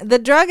disconcerting. The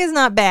drug is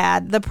not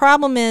bad. The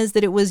problem is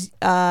that it was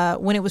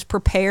when it was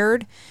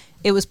prepared,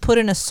 it was put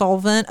in a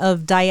solvent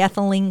of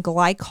diethylene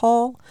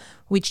glycol,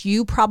 which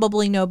you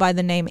probably know by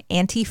the name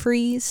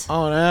antifreeze.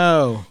 Oh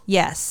no!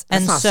 Yes,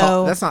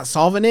 That's not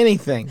solving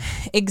anything.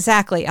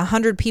 Exactly.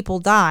 100 people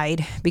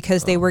died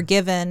because they were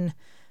given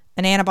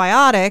an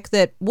antibiotic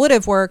that would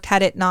have worked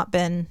had it not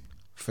been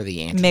For the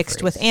antifreeze.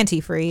 mixed with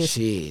antifreeze.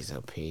 Jeez,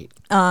 oh Pete.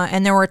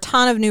 And there were a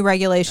ton of new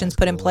regulations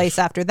put in place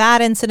after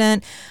that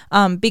incident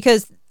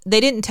because they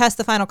didn't test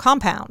the final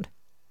compound.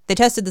 They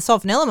tested the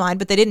sulfanilamide,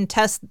 but they didn't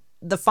test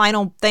the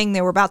final thing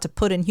they were about to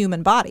put in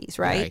human bodies,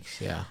 right?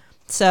 Yikes, yeah.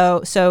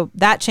 So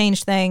that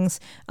changed things.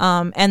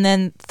 And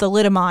then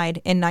thalidomide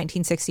in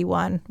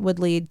 1961 would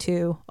lead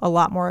to a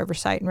lot more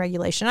oversight and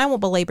regulation. I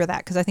won't belabor that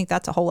because I think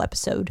that's a whole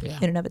episode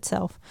in and of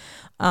itself.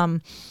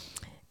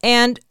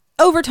 And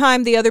over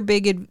time, the other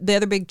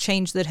big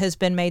change that has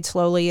been made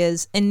slowly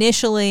is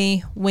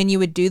initially when you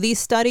would do these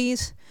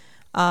studies,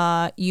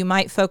 you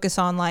might focus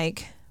on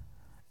like,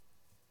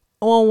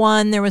 well,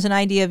 one, there was an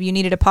idea of you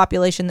needed a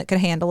population that could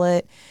handle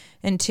it,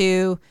 and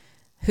two,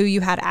 who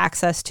you had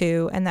access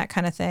to and that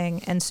kind of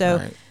thing. And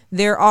so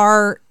there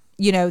were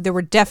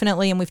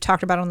definitely, and we've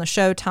talked about on the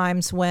show,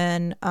 times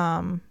when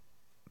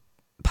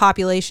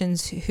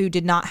populations who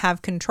did not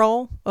have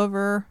control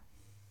over,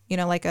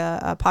 like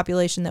a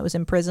population that was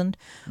imprisoned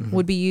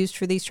would be used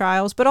for these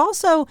trials. But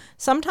also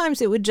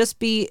sometimes it would just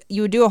be,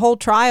 you would do a whole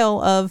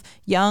trial of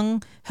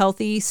young,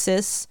 healthy,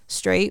 cis,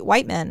 straight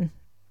white men.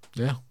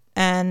 Yeah.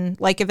 And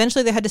like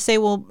eventually they had to say,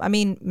 well, I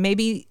mean,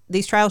 maybe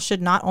these trials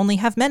should not only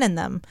have men in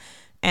them.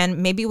 And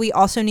maybe we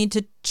also need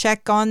to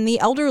check on the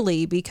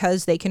elderly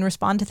because they can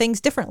respond to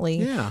things differently.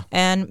 Yeah.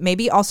 And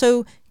maybe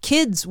also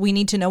kids, we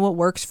need to know what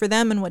works for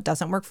them and what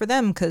doesn't work for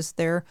them because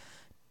their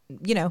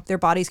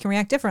bodies can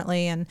react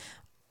differently. And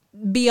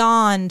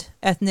beyond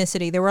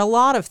ethnicity, there were a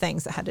lot of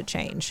things that had to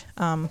change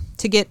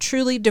to get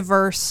truly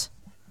diverse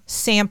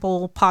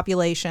sample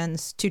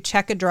populations to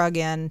check a drug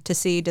in to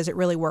see does it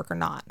really work or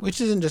not. Which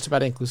isn't just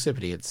about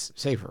inclusivity; it's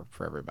safer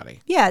for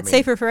everybody. Yeah, it's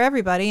safer for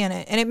everybody, and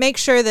it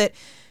makes sure that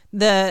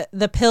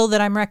the pill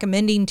that I'm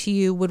recommending to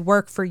you would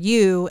work for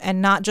you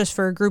and not just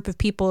for a group of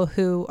people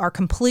who are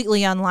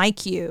completely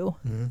unlike you.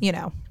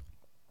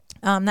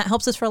 That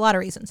helps us for a lot of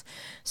reasons.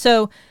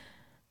 So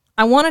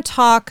I want to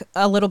talk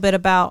a little bit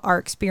about our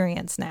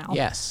experience now.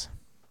 Yes.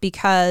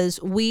 Because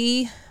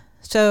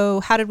so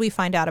how did we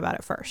find out about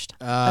it first?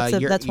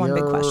 That's one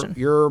big question.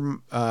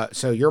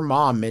 So your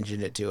mom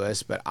mentioned it to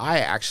us, but I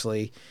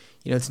actually,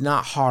 it's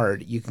not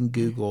hard. You can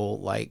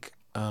Google like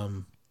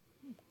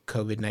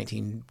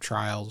COVID-19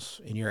 trials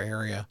in your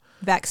area.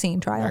 Vaccine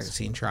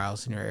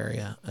trials in your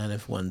area, and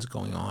if one's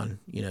going on,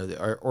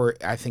 or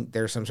I think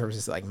there's some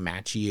services that like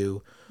match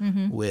you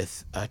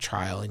with a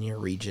trial in your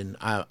region.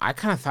 I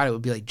kind of thought it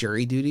would be like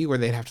jury duty where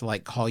they'd have to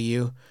like call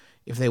you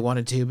if they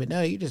wanted to, but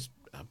no, you just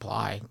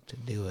apply to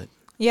do it.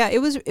 Yeah, it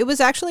was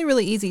actually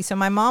really easy. So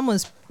my mom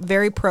was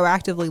very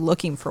proactively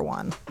looking for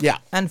one. Yeah,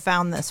 and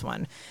found this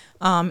one,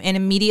 and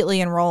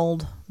immediately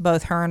enrolled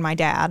both her and my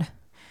dad,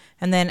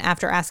 and then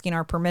after asking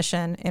our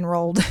permission,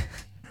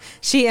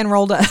 she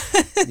enrolled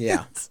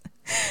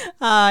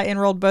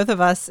enrolled both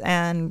of us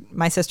and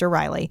my sister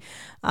Riley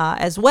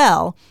as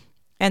well,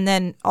 and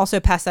then also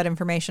passed that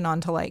information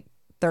on to like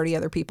 30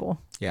 other people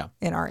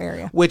in our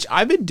area. Which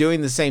I've been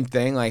doing the same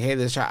thing. Like,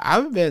 hey,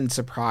 I've been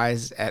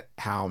surprised at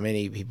how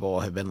many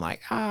people have been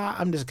like,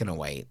 I'm just going to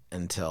wait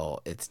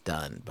until it's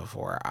done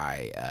before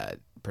I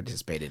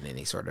participate in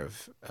any sort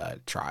of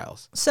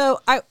trials.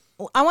 So I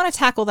want to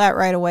tackle that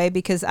right away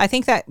because I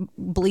think that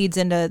bleeds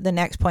into the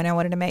next point I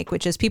wanted to make,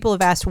 which is people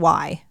have asked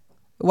why.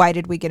 Why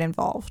did we get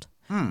involved?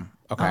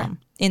 Okay.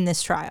 In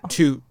this trial?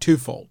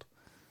 Twofold.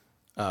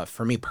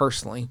 For me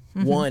personally,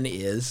 one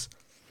is,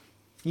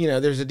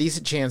 there's a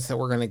decent chance that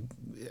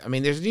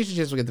there's a decent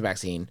chance we'll get the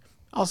vaccine.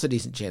 Also a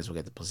decent chance we'll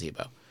get the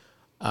placebo.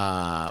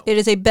 It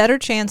is a better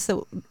chance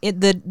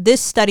that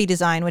this study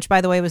design, which by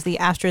the way was the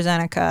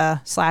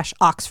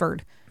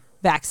AstraZeneca/Oxford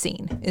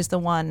vaccine, is the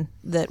one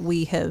that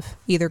we have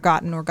either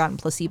gotten or gotten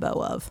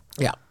placebo of.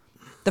 Yeah.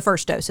 The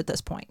first dose at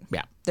this point.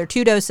 Yeah. There are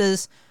 2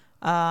 doses,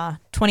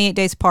 28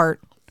 days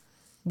apart.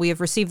 We have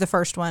received the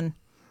first one,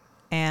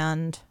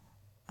 and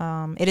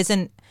it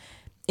isn't.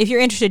 If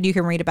you're interested, you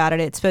can read about it.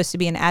 It's supposed to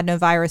be an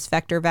adenovirus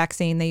vector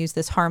vaccine. They use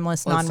this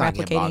harmless,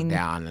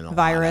 non-replicating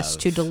virus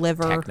to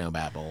deliver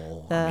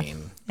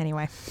technobabble.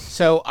 Anyway.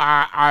 So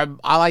I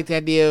like the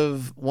idea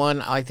of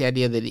one. I like the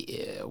idea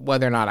that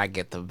whether or not I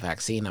get the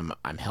vaccine,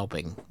 I'm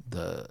helping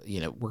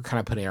we're kind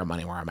of putting our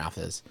money where our mouth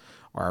is,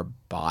 or our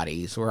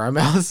bodies where our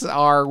mouths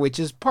are, which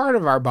is part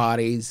of our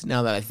bodies.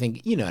 Now that I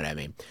think, you know what I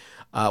mean.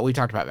 We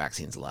talked about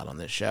vaccines a lot on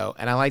this show,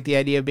 and I like the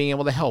idea of being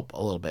able to help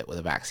a little bit with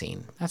a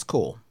vaccine. That's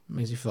cool. It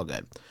makes you feel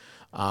good.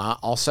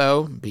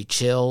 Also, be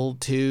chill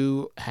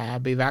to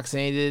be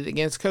vaccinated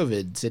against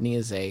COVID. Sydney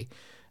is a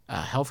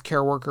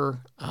healthcare worker,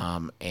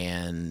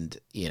 and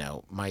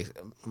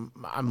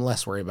I'm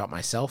less worried about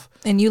myself.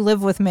 And you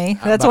live with me.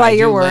 That's why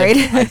you're worried.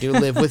 I do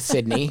live with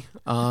Sydney.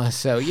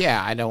 So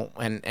yeah, I don't.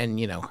 And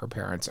her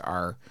parents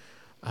are,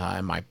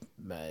 and my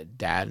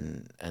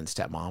dad and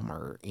stepmom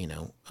are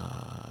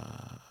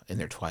in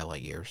their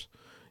twilight years.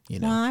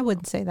 Well, I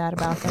wouldn't say that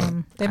about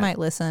them. They might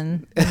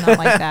listen and not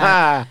like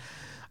that.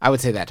 I would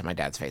say that to my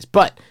dad's face.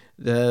 But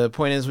the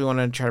point is we want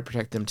to try to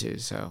protect them too.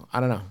 So I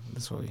don't know.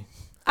 That's what we...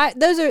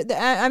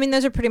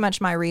 those are pretty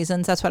much my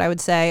reasons. That's what I would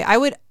say. I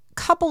would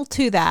couple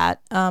to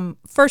that.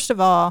 First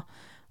of all,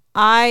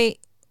 I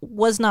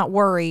was not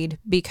worried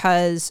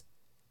because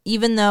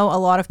even though a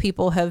lot of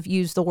people have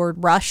used the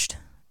word rushed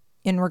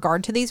in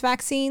regard to these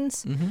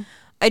vaccines,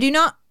 I do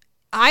not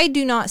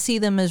see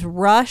them as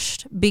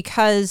rushed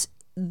because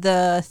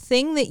the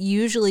thing that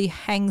usually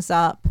hangs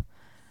up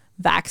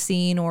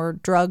vaccine or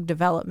drug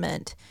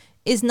development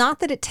is not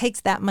that it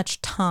takes that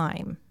much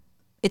time.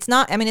 It's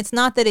not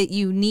that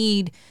you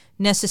need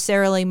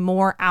necessarily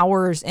more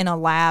hours in a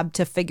lab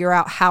to figure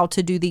out how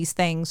to do these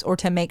things or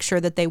to make sure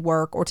that they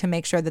work or to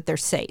make sure that they're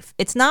safe.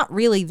 It's not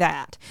really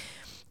that.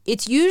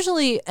 It's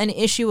usually an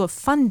issue of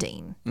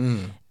funding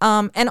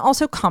and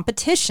also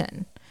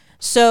competition.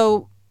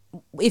 So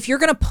if you're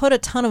going to put a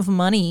ton of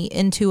money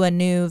into a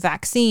new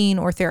vaccine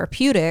or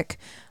therapeutic,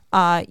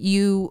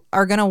 you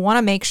are going to want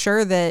to make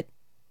sure that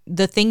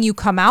the thing you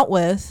come out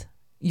with,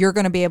 you're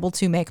going to be able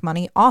to make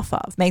money off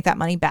of, make that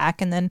money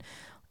back, and then,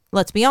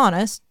 let's be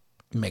honest,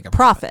 Make a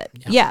profit.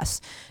 Yeah.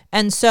 Yes.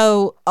 And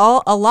so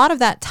a lot of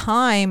that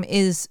time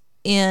is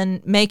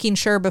in making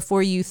sure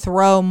before you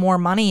throw more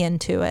money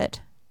into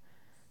it,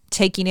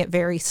 taking it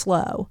very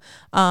slow.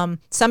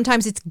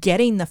 Sometimes it's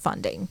getting the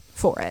funding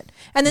for it.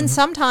 And then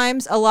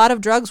sometimes a lot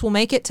of drugs will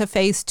make it to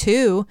phase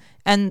 2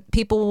 and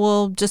people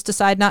will just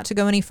decide not to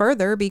go any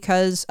further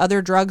because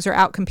other drugs are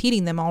out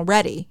competing them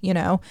already,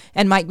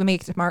 and might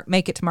make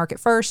it to market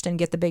first and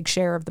get the big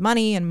share of the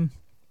money and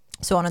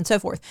so on and so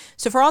forth.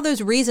 So for all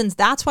those reasons,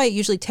 that's why it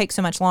usually takes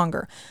so much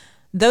longer.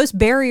 Those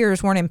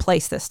barriers weren't in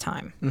place this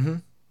time.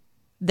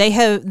 They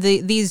have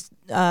these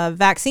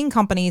vaccine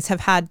companies have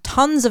had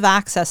tons of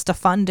access to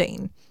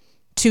funding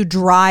to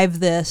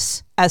drive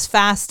this as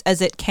fast as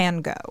it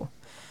can go.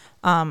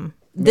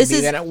 This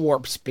is at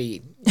warp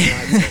speed, you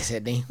might say,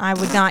 Sydney. I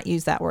would not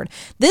use that word.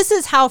 This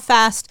is how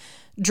fast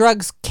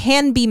drugs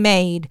can be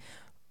made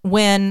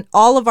when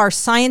all of our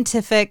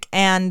scientific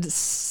and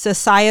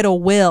societal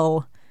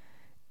will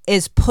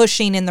is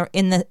pushing in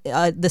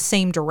the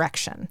same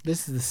direction.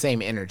 This is the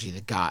same energy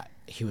that got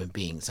human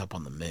beings up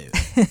on the moon.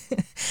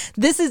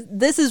 This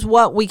is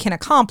what we can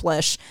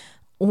accomplish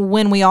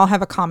when we all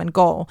have a common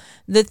goal.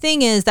 The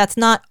thing is, that's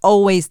not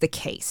always the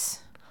case.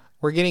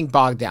 We're getting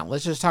bogged down.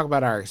 Let's just talk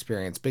about our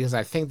experience, because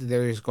I think that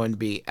there is going to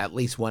be at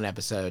least one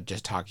episode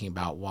just talking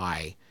about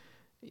why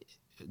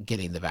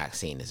getting the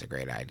vaccine is a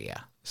great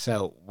idea.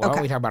 So why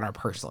don't we talk about our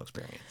personal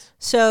experience?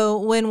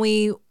 So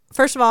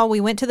first of all,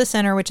 we went to the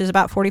center, which is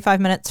about 45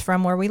 minutes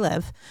from where we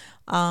live.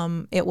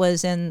 It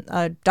was in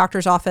a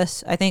doctor's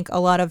office. I think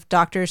a lot of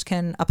doctors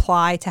can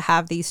apply to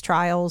have these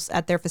trials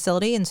at their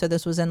facility. And so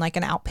this was in like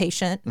an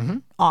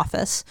outpatient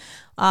office.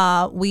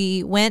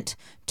 We went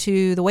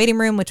to the waiting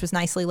room, which was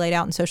nicely laid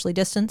out and socially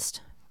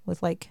distanced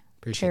with like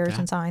chairs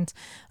and signs.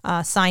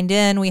 Signed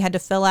in. We had to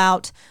fill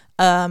out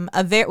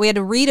we had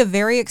to read a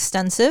very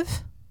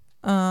extensive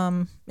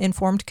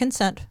informed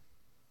consent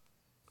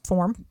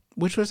form.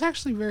 Which was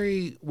actually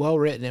very well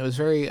written. It was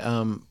very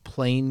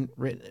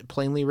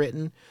plainly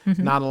written.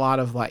 Not a lot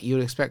of you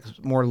would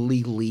expect more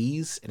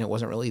legalese, and it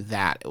wasn't really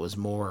that. It was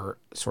more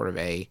sort of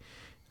a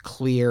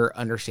clear,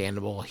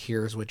 understandable,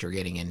 here's what you're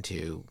getting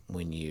into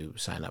when you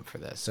sign up for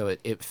this. So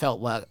it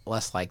felt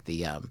less like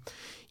the,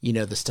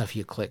 the stuff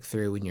you click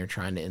through when you're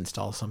trying to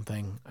install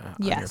something on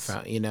your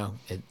phone.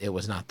 It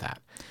was not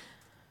that.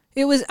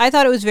 I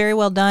thought it was very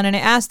well done, and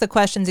it asked the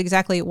questions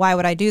exactly: why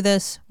would I do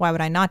this? Why would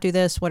I not do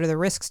this? What are the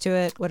risks to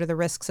it? What are the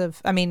risks of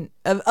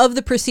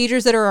the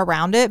procedures that are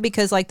around it?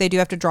 Because they do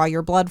have to draw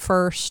your blood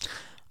first.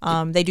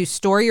 They do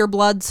store your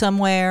blood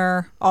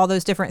somewhere. All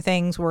those different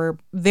things were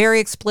very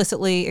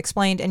explicitly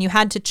explained, and you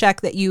had to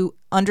check that you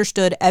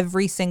understood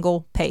every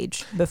single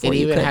page before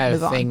you could move on. It even had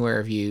a thing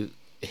where if you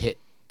hit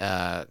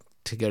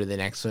to go to the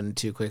next one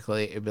too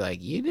quickly, it'd be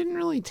like, you didn't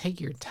really take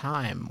your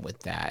time with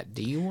that.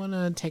 Do you want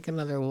to take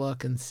another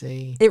look and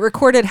see? It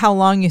recorded how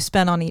long you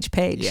spent on each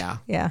page.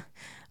 Yeah.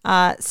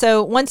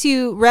 So once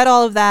you read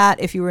all of that,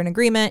 if you were in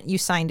agreement, you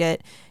signed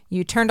it,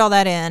 you turned all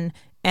that in,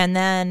 and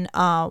then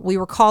we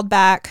were called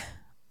back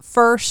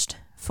first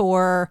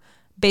for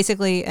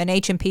basically an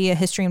H&P, a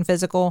history and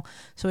physical.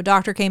 So a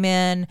doctor came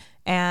in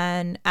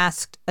and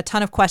asked a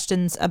ton of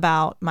questions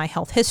about my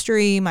health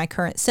history, my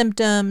current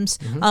symptoms,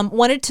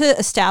 wanted to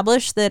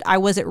establish that I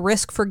was at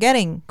risk for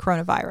getting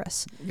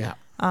coronavirus. Yeah.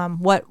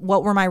 What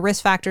were my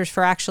risk factors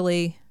for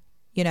actually,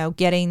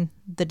 getting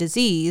the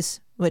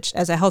disease, which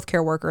as a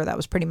healthcare worker, that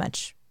was pretty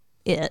much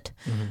it.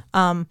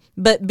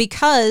 But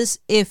because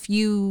if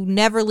you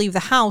never leave the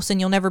house and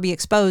you'll never be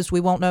exposed,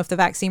 we won't know if the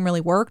vaccine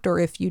really worked or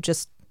if you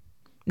just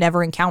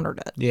never encountered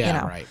it.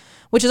 Yeah, right.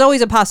 Which is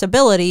always a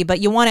possibility, but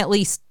you want at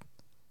least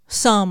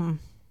some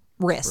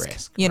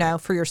risk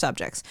for your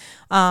subjects.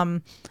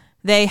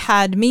 They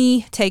had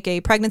me take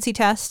a pregnancy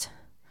test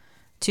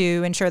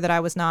to ensure that I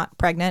was not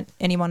pregnant.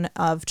 Anyone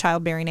of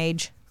childbearing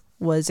age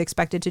was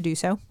expected to do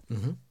so.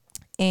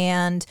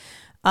 And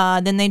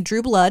then they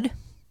drew blood.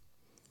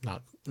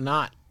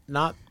 Not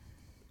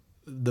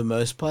the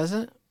most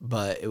pleasant,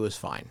 but it was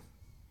fine.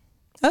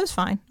 That was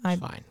fine.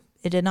 Fine.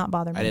 It did not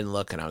bother me. I didn't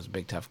look, and I was a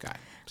big tough guy.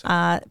 So.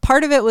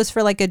 Part of it was for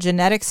a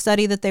genetic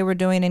study that they were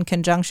doing in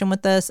conjunction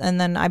with this, and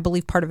then I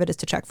believe part of it is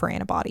to check for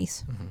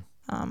antibodies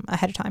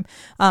ahead of time.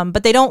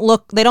 But they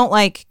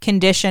don't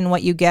condition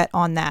what you get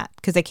on that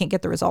because they can't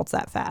get the results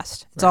that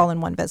fast. It's all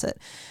in one visit.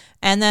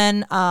 And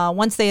then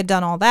once they had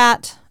done all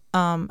that,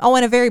 and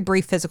a very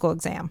brief physical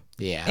exam.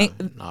 Yeah,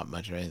 not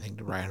much of anything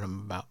to write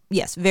home about.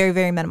 Yes, very,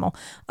 very minimal.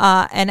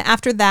 And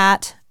after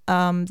that,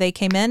 they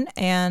came in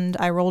and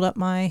I rolled up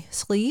my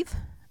sleeve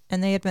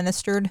and they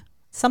administered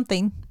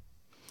something,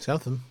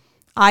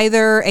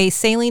 either a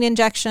saline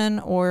injection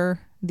or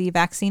the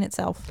vaccine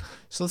itself.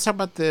 So let's talk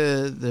about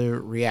the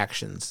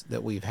reactions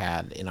that we've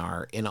had in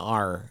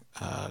our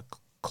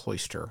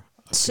cloister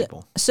of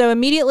people. So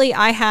immediately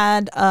I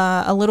had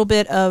a little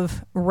bit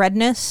of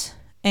redness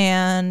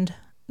and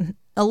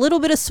a little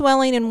bit of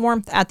swelling and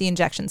warmth at the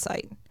injection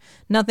site.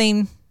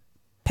 Nothing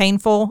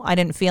painful. I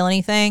didn't feel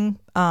anything,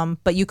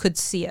 but you could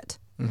see it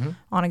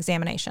on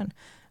examination.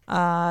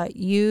 I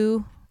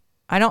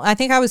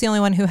think I was the only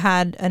one who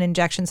had an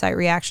injection site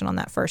reaction on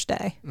that first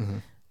day.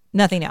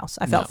 Nothing else.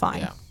 I felt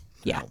fine.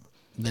 Yeah. No.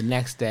 The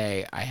next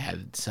day, I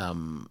had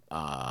some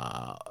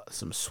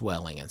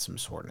swelling and some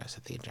soreness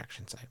at the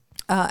injection site.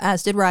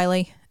 As did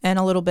Riley, and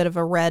a little bit of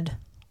a red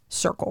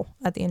circle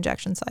at the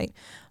injection site.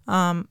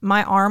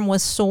 My arm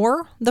was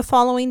sore the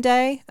following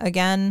day.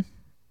 Again,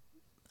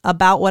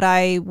 about what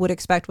I would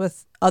expect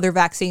with other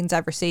vaccines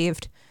I've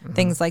received,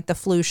 things like the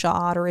flu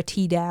shot or a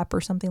Tdap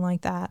or something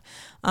like that.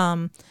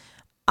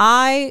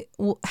 I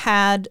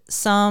had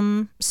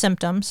some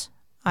symptoms.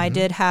 I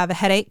did have a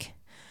headache.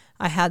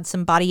 I had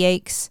some body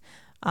aches.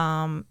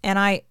 And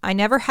I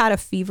never had a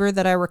fever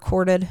that I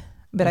recorded,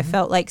 but I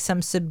felt like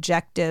some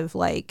subjective,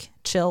 like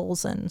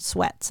chills and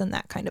sweats and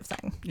that kind of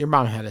thing. Your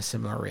mom had a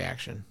similar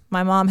reaction.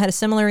 My mom had a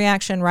similar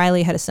reaction.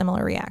 Riley had a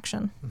similar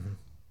reaction.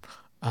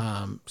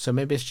 So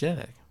maybe it's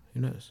genetic.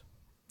 Who knows?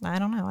 I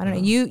don't know.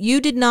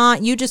 You did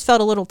not. You just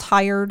felt a little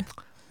tired.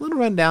 A little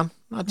run down.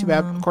 Not too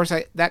bad. Of course,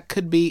 that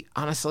could be,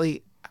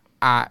 honestly,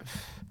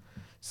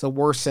 it's the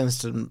worst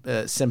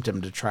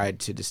symptom to try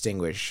to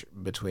distinguish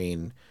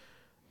between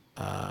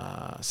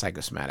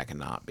psychosomatic and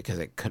not, because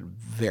it could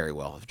very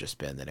well have just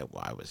been that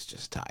I was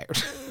just tired.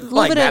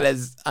 Like, that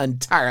is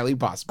entirely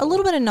possible. A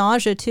little bit of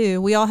nausea, too.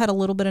 We all had a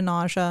little bit of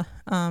nausea.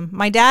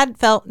 My dad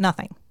felt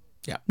nothing.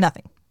 Yeah.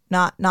 Nothing.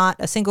 Not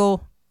a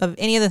single of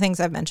any of the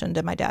things I've mentioned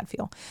did my dad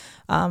feel.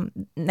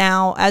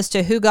 Now, as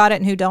to who got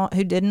it and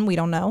who didn't, we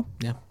don't know.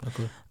 Yeah, no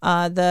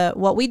clue.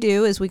 What we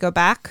do is we go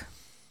back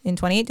in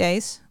 28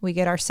 days. We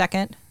get our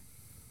second,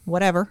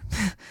 whatever,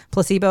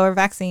 placebo or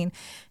vaccine.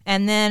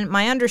 And then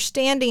my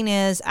understanding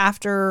is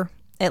after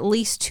at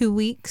least 2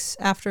 weeks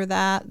after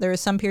that, there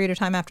is some period of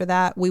time after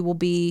that, we will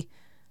be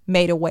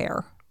made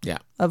aware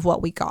of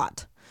what we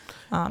got.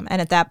 And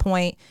at that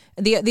point,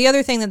 the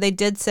other thing that they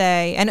did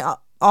say, and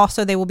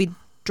also they will be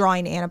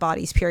drawing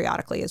antibodies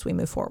periodically as we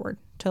move forward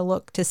to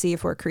look to see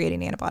if we're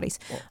creating antibodies.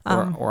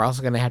 We're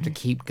also going to have to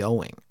keep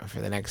going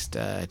for the next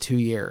 2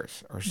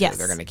 years or so. Yes.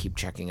 They're going to keep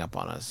checking up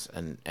on us,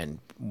 and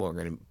we're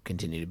going to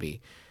continue to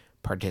be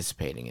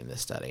participating in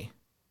this study.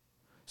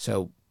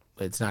 So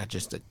it's not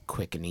just a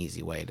quick and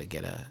easy way to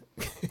get a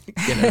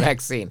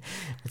vaccine.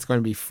 It's going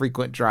to be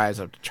frequent drives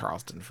up to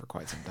Charleston for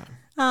quite some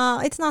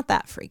time. It's not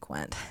that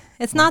frequent.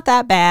 It's not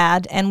that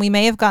bad, and we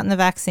may have gotten the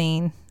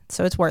vaccine,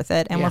 so it's worth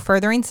it. And we're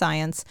furthering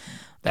science.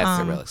 That's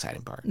the real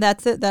exciting part.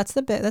 That's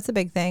the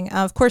big thing.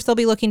 Of course, they'll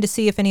be looking to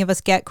see if any of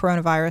us get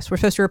coronavirus. We're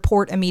supposed to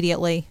report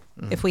immediately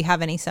if we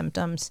have any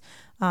symptoms,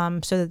 so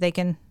that they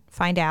can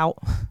find out.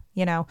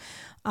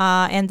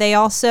 And they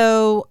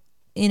also,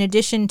 in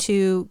addition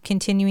to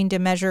continuing to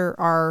measure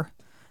our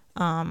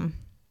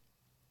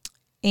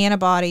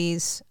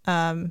antibodies,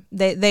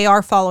 they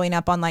are following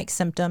up on like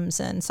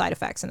symptoms and side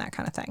effects and that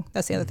kind of thing.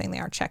 That's the other thing they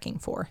are checking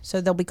for. So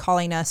they'll be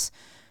calling us,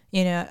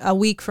 a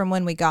week from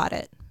when we got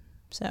it.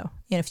 So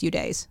in a few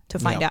days to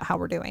find out how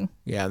we're doing.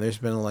 Yeah, there's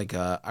been I've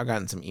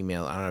gotten some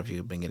email. I don't know if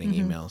you've been getting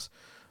emails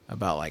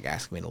about like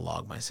asking me to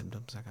log my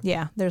symptoms.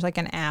 Yeah, there's like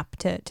an app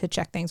to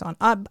check things on.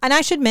 And I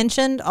should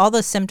mention all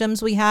the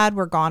symptoms we had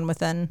were gone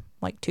within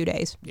like 2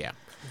 days. Yeah,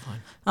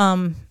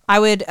 fine.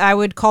 I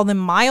would call them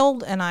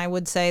mild, and I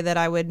would say that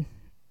I would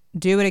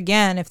do it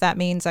again if that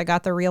means I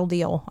got the real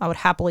deal. I would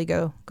happily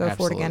go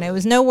for it again. It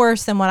was no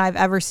worse than what I've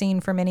ever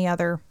seen from any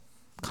other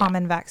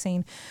common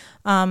vaccine.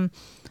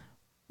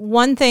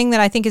 One thing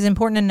that I think is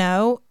important to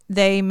know,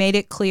 they made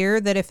it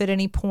clear that if at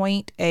any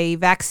point a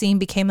vaccine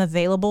became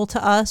available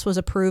to us, was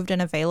approved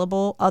and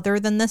available other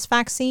than this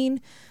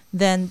vaccine,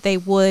 then they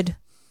would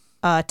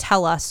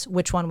tell us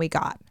which one we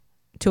got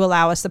to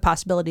allow us the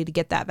possibility to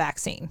get that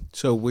vaccine.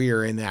 So we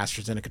are in the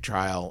AstraZeneca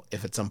trial.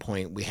 If at some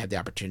point we had the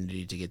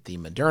opportunity to get the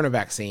Moderna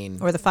vaccine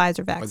or the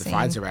Pfizer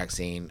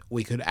vaccine,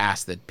 we could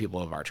ask the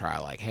people of our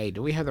trial, like, hey,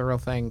 do we have the real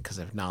thing? Because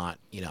if not,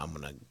 I'm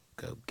going to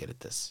go get at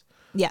this.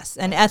 Yes,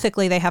 and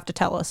ethically they have to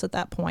tell us at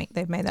that point.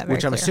 They've made that very clear.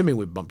 Which I'm clear. assuming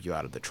would bump you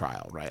out of the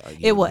trial, right? Like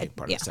it would. Be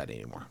part of the study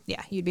anymore.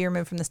 Yeah, you'd be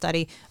removed from the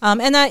study.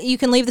 And that you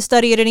can leave the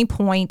study at any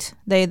point.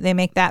 They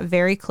make that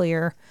very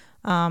clear.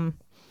 And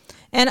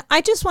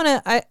I just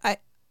want to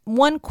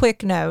one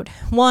quick note.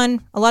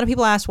 One, a lot of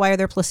people ask why are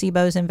there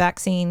placebos in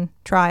vaccine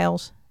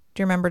trials?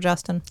 Do you remember,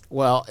 Justin?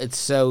 Well, it's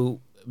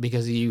so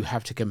because you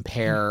have to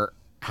compare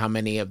how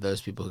many of those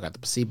people who got the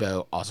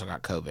placebo also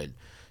got COVID,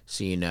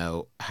 so you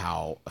know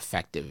how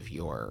effective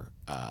your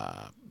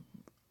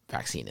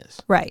vaccine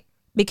is. Right.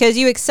 because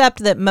you accept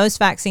that most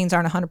vaccines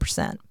aren't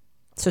 100%.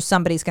 So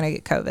somebody's going to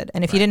get COVID.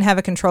 And if you didn't have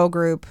a control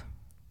group,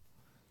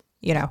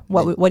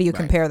 what do you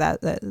compare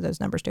those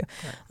numbers to?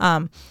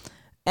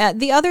 Right.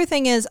 The other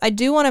thing is, I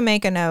do want to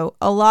make a note.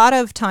 A lot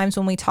of times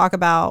when we talk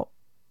about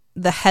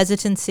the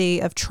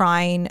hesitancy of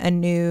trying a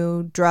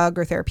new drug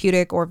or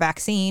therapeutic or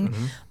vaccine,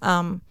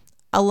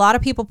 a lot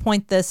of people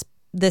point this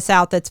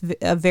out. That's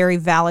a very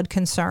valid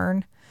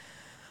concern.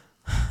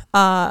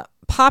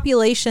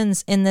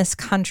 Populations in this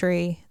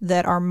country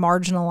that are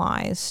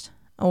marginalized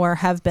or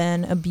have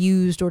been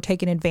abused or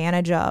taken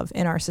advantage of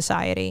in our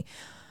society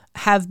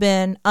have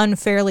been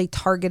unfairly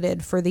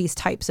targeted for these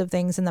types of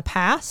things in the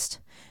past.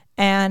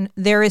 And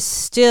there is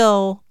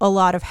still a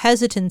lot of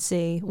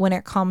hesitancy when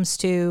it comes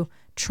to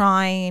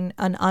trying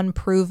an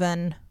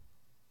unproven,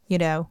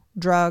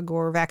 drug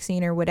or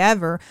vaccine or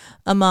whatever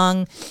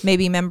among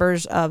maybe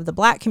members of the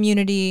Black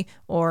community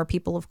or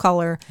people of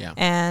color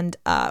and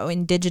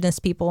indigenous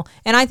people.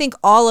 And I think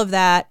all of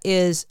that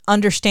is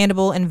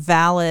understandable and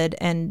valid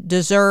and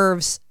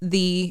deserves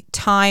the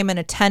time and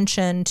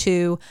attention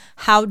to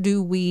how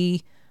do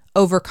we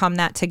overcome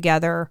that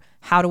together?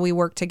 How do we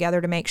work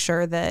together to make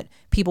sure that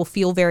people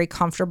feel very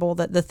comfortable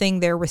that the thing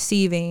they're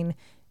receiving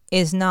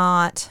is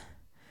not,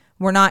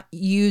 we're not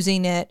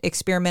using it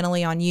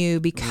experimentally on you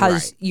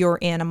because you're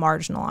in a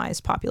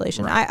marginalized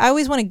population. I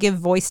always want to give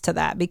voice to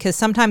that because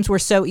sometimes we're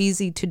so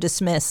easy to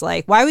dismiss,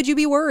 like, why would you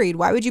be worried?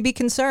 Why would you be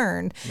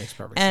concerned? Makes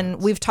perfect and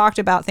sense. We've talked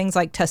about things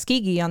like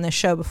Tuskegee on this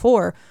show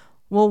before.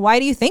 Well, why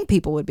do you think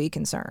people would be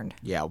concerned?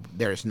 Yeah,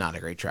 there's not a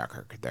great track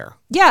record there.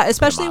 Yeah,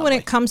 especially when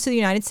it comes to the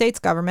United States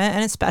government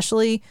and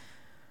especially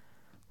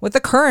with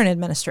the current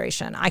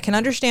administration. I can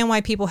understand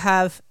why people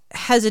have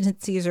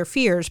hesitancies or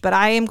fears, but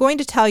I am going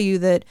to tell you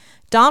that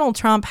Donald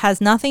Trump has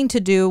nothing to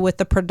do with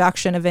the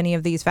production of any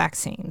of these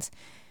vaccines.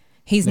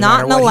 He's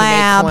not in a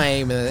lab. He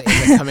may claim in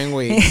the coming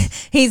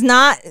weeks. He's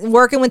not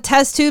working with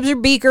test tubes or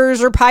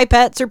beakers or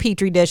pipettes or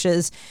petri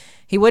dishes.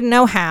 He wouldn't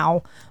know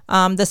how.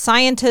 The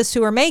scientists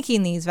who are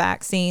making these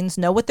vaccines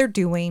know what they're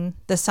doing.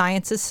 The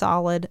science is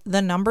solid.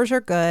 The numbers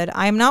are good.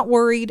 I am not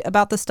worried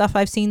about the stuff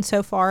I've seen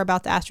so far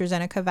about the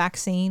AstraZeneca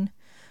vaccine.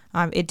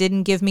 It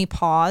didn't give me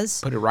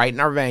pause. Put it right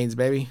in our veins,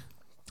 baby.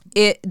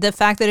 The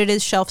fact that it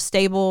is shelf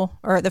stable,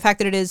 or the fact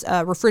that it is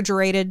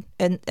refrigerated,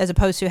 and as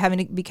opposed to having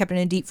to be kept in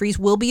a deep freeze,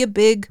 will be a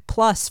big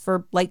plus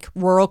for like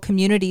rural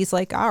communities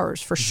like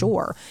ours, for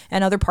sure,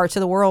 and other parts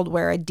of the world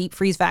where a deep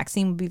freeze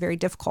vaccine would be very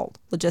difficult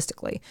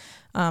logistically.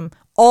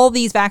 All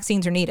these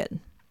vaccines are needed,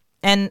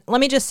 and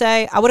let me just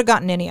say, I would have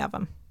gotten any of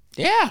them.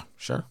 Yeah,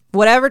 sure.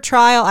 Whatever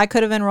trial I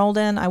could have enrolled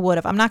in, I would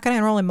have. I'm not going to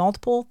enroll in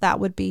multiple. That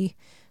would be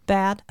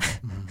bad.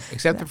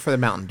 Except for the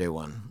Mountain Dew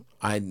one.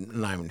 I'm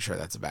not even sure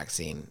that's a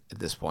vaccine at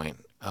this point.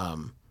 I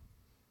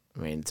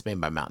mean, it's made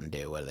by Mountain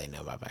Dew. What do they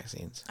know about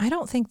vaccines? I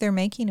don't think they're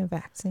making a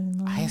vaccine.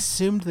 Though. I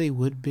assumed they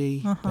would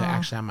be. But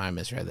actually, I might have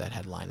misread that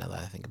headline now that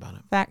I think about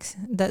it.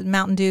 The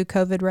Mountain Dew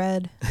COVID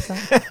Red. So.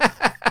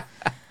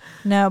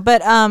 No,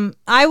 but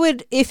I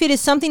would, if it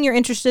is something you're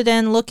interested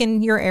in, look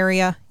in your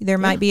area. There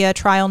might be a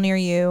trial near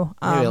you.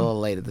 Maybe a little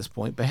late at this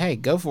point, but hey,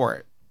 go for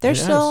it. They're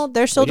still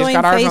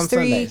doing phase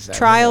 3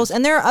 trials,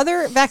 and there are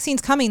other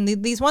vaccines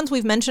coming. These ones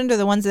we've mentioned are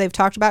the ones that they've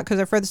talked about because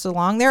they're furthest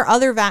along. There are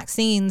other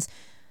vaccines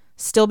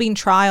still being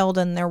trialed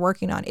and they're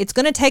working on. It's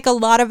going to take a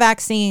lot of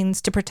vaccines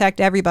to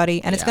protect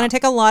everybody, and it's going to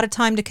take a lot of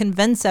time to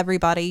convince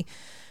everybody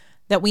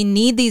that we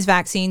need these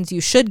vaccines. You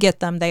should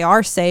get them. They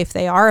are safe.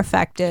 They are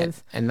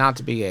effective. And not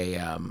to be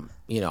a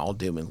all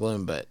doom and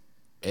gloom, but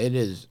it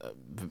is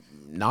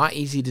not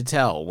easy to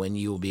tell when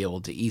you will be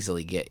able to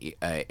easily get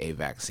a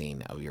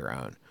vaccine of your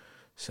own.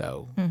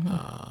 So,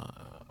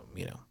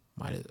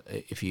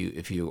 if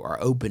you are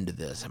open to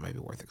this, it might be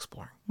worth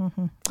exploring.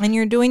 And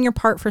you're doing your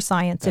part for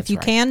science. If you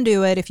can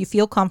do it, if you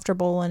feel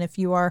comfortable, and if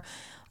you are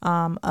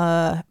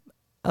of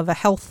a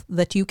health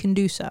that you can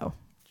do so,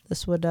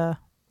 this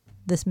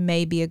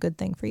may be a good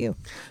thing for you.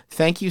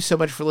 Thank you so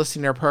much for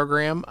listening to our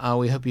program.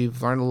 We hope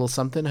you've learned a little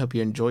something. Hope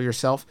you enjoy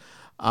yourself.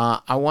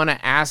 I want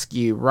to ask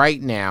you right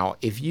now,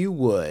 if you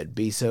would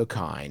be so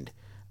kind,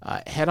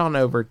 head on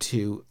over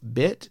to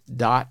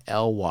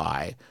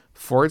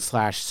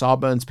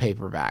bit.ly/Sawbones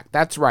paperback.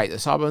 That's right. The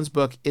Sawbones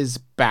book is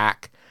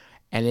back,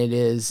 and it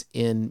is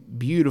in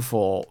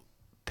beautiful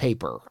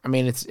paper. I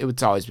mean,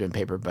 it's always been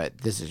paper, but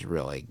this is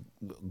really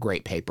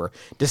great paper.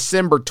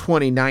 December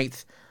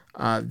 29th,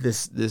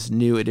 this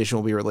new edition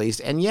will be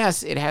released. And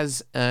yes, it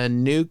has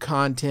new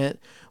content.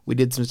 We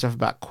did some stuff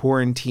about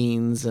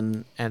quarantines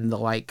and the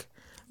like.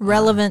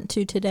 Relevant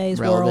to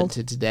today's world. Relevant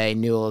to today.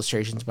 New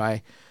illustrations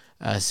by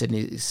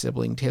Sydney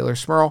sibling Taylor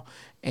Smurl.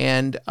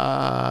 And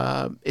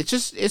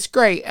it's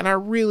great. And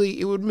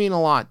it would mean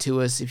a lot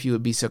to us if you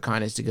would be so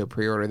kind as to go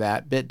pre-order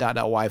that.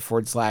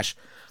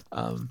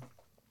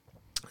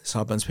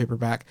 bit.ly/Sawbones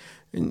paperback.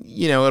 And,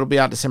 it'll be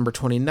out December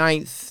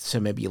 29th. So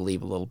maybe you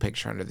leave a little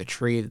picture under the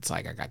tree. It's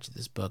like, I got you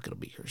this book. It'll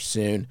be here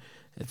soon.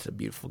 It's a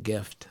beautiful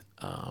gift.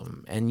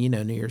 And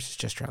New Year's is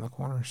just around the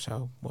corner.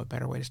 So what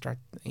better way to start?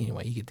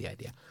 Anyway, you get the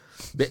idea.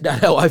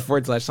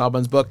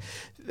 bit.ly/Sawbones book.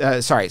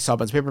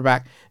 Sawbones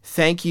paperback.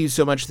 Thank you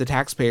so much to the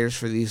taxpayers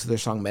for these Their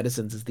Song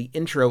Medicines as the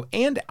intro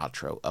and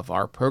outro of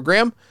our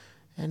program.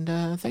 And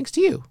thanks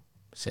to you,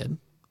 Sid.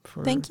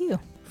 Thank you.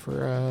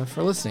 For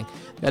listening.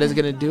 That is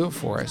going to do it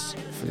for us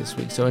for this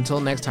week. So until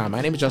next time,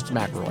 my name is Justin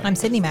McElroy. I'm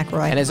Sydney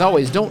McElroy. And as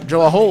always, don't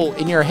drill a hole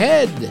in your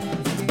head.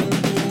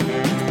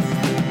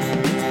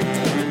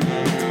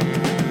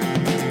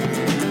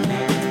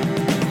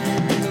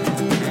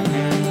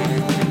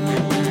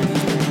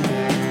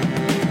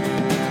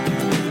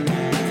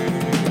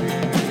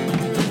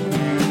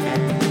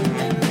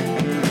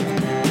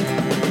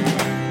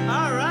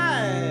 All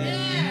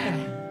right.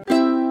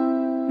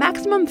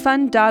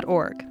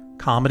 MaximumFun.org.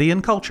 Comedy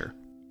and culture.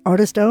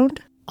 Artist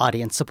owned,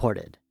 audience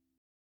supported.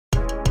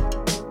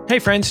 Hey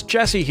friends,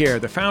 Jesse here,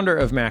 the founder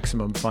of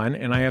Maximum Fun,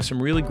 and I have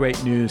some really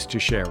great news to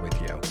share with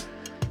you.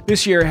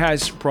 This year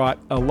has brought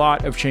a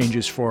lot of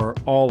changes for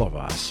all of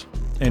us.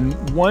 And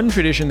one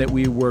tradition that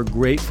we were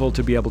grateful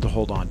to be able to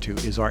hold on to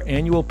is our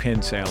annual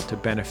pin sale to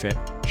benefit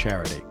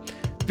charity.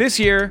 This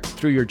year,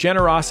 through your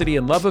generosity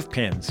and love of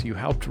pins, you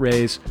helped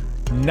raise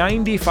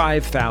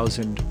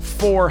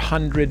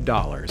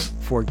 $95,400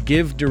 for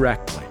Give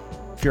Directly.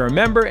 If you're a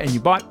member and you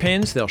bought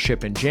pins, they'll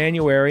ship in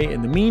January.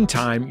 In the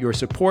meantime, your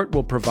support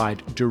will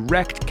provide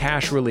direct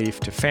cash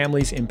relief to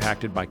families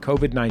impacted by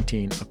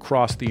COVID-19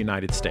 across the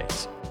United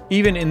States.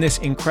 Even in this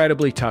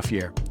incredibly tough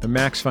year, the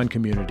Max Fun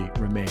community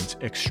remains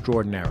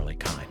extraordinarily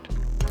kind.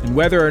 And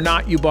whether or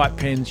not you bought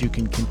pins, you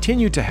can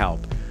continue to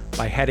help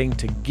by heading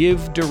to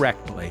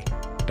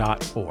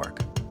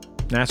givedirectly.org.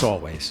 And as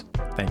always,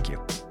 thank you.